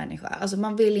vuxen människa. Alltså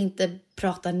man vill inte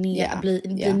prata ner,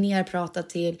 bli nerpratad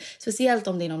till. Speciellt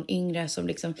om det är någon yngre som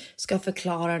liksom ska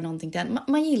förklara någonting till en.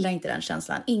 Man gillar inte den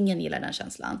känslan. Ingen gillar den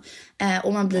känslan.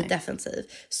 Och man blir defensiv.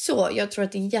 Så jag tror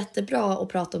att det är jättebra att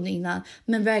prata om det innan.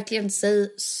 Men verkligen säg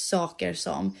saker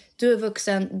som: du är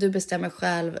vuxen, du bestämmer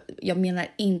själv. Jag menar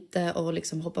inte att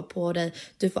liksom hoppa på dig.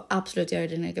 Du får absolut göra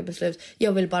dina egna beslut.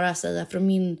 Jag vill bara säga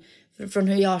från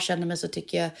hur jag känner mig,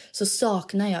 så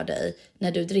saknar jag dig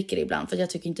när du dricker ibland. För jag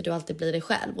tycker inte du alltid blir dig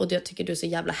själv. Och jag tycker du är så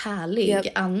jävla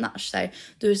härlig annars. Här,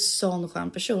 du är sån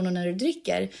skön person. Och när du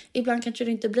dricker, ibland kanske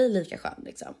du inte blir lika skön.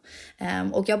 Liksom.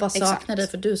 Och jag bara saknar dig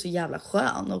för du är så jävla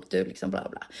skön. Och du liksom bla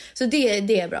bla. Så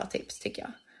det är bra tips tycker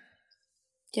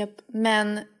jag.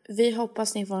 Men vi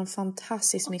hoppas ni får en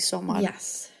fantastisk midsommar.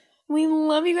 Yes. We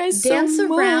love you guys Dance so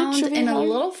much. Dance around in a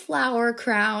little flower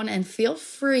crown and feel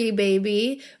free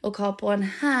baby. Och ha på en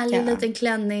härlig liten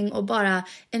klänning och bara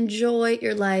enjoy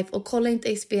your life. Och kolla inte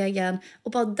i spegeln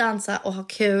och bara dansa och ha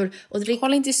kul. Och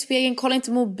kolla inte i spegeln, kolla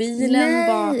inte mobilen.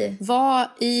 Bara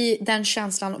var i den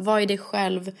känslan, var i dig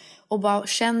själv. Och bara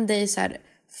känn dig så här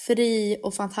fri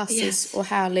och fantastisk och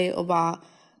härlig och bara...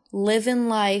 Live in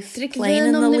life, drick plain vin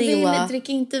in om the ni lila. vill, drick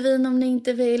inte vin om ni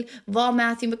inte vill. Var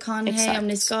Matthew McConaughey om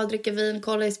ni ska dricka vin.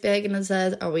 Kolla i spegeln och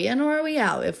säga, are we in or are we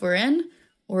out? If we're in,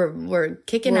 we're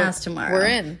kicking ass tomorrow.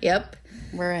 We're in. Yep.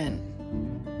 We're in.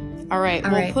 All right,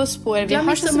 well, puss på er. Vi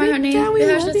hörs nästa vecka.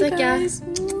 Vi hörs nästa vecka.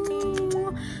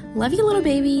 Love you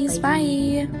little babies.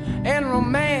 Bye. And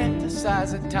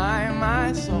romanticize the time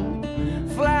I saw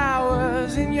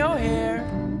flowers in your hair.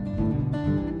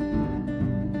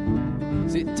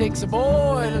 It takes a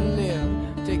boy to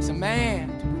live, takes a man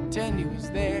to pretend he was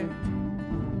there.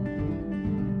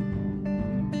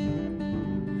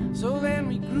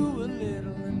 we grew a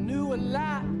little and knew a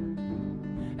lot.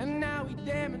 And now we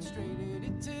demonstrated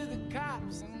it to the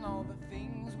cops. And all the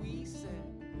things we said,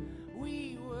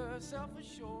 we were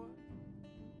self-assured.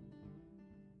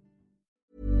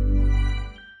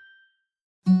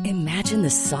 Imagine the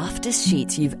softest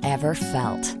sheets you've ever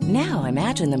felt. Now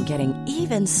imagine them getting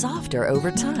even softer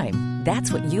over time.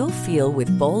 That's what you'll feel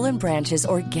with Boll & Branch's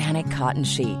organic cotton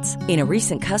sheets. In a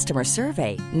recent customer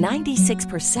survey,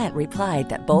 96% replied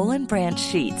that Boll & Branch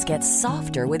sheets get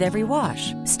softer with every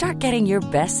wash. Start getting your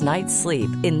best night's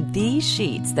sleep in these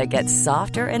sheets that get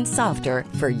softer and softer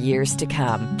for years to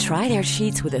come. Try their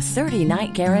sheets with a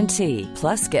 30-night guarantee.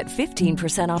 Plus, get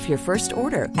 15% off your first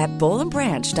order at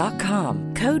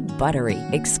bollandbranch.com. Code BUTTERY.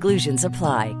 Exclusions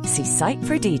apply. See site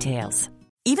for details.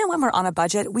 Even when we're on a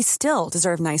budget, we still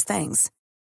deserve nice things.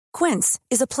 Quince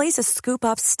is a place to scoop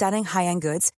up stunning high-end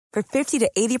goods for 50 to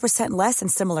 80% less than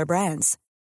similar brands.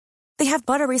 They have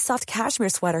buttery soft cashmere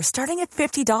sweaters starting at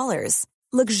 $50,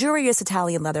 luxurious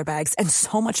Italian leather bags, and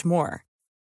so much more.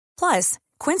 Plus,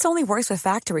 Quince only works with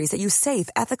factories that use safe,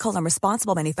 ethical, and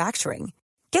responsible manufacturing.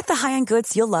 Get the high-end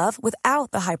goods you'll love without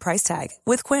the high price tag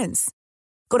with Quince.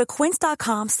 Go to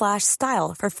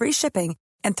quince.com/style for free shipping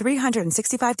and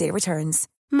 365-day returns.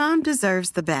 Mom deserves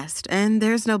the best, and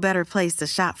there's no better place to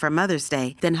shop for Mother's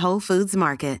Day than Whole Foods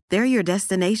Market. They're your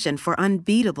destination for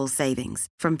unbeatable savings,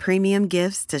 from premium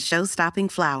gifts to show-stopping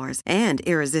flowers and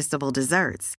irresistible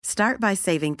desserts. Start by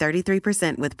saving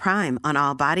 33% with Prime on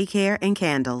all body care and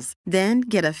candles. Then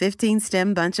get a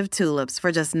 15-stem bunch of tulips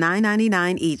for just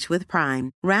 $9.99 each with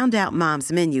Prime. Round out Mom's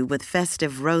menu with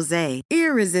festive rosé,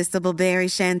 irresistible berry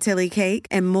chantilly cake,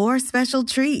 and more special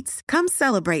treats. Come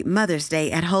celebrate Mother's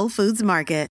Day at Whole Foods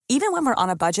Market. Even when we're on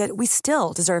a budget, we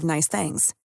still deserve nice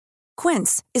things.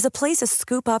 Quince is a place to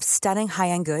scoop up stunning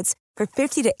high-end goods for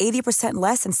 50 to 80%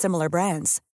 less than similar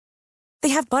brands. They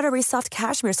have buttery soft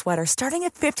cashmere sweaters starting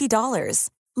at $50,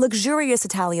 luxurious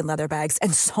Italian leather bags,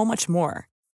 and so much more.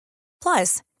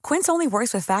 Plus, Quince only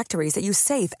works with factories that use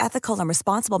safe, ethical, and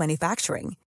responsible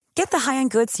manufacturing. Get the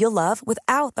high-end goods you'll love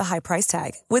without the high price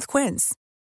tag with Quince.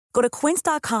 Go to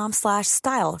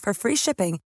quince.com/style for free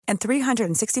shipping and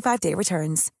 365-day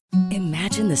returns.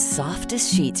 Imagine the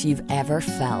softest sheets you've ever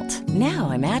felt. Now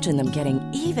imagine them getting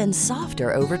even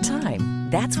softer over time.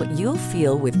 That's what you'll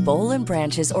feel with Boll &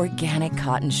 Branch's organic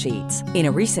cotton sheets. In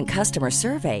a recent customer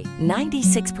survey,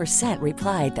 96%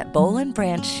 replied that Boll &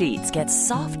 Branch sheets get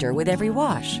softer with every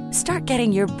wash. Start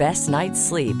getting your best night's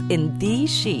sleep in these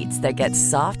sheets that get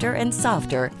softer and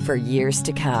softer for years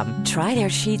to come. Try their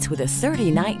sheets with a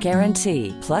 30-night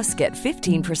guarantee. Plus, get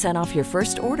 15% off your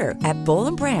first order at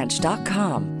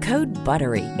bollandbranch.com. Code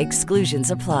BUTTERY. Exclusions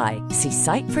apply. See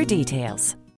site for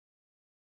details.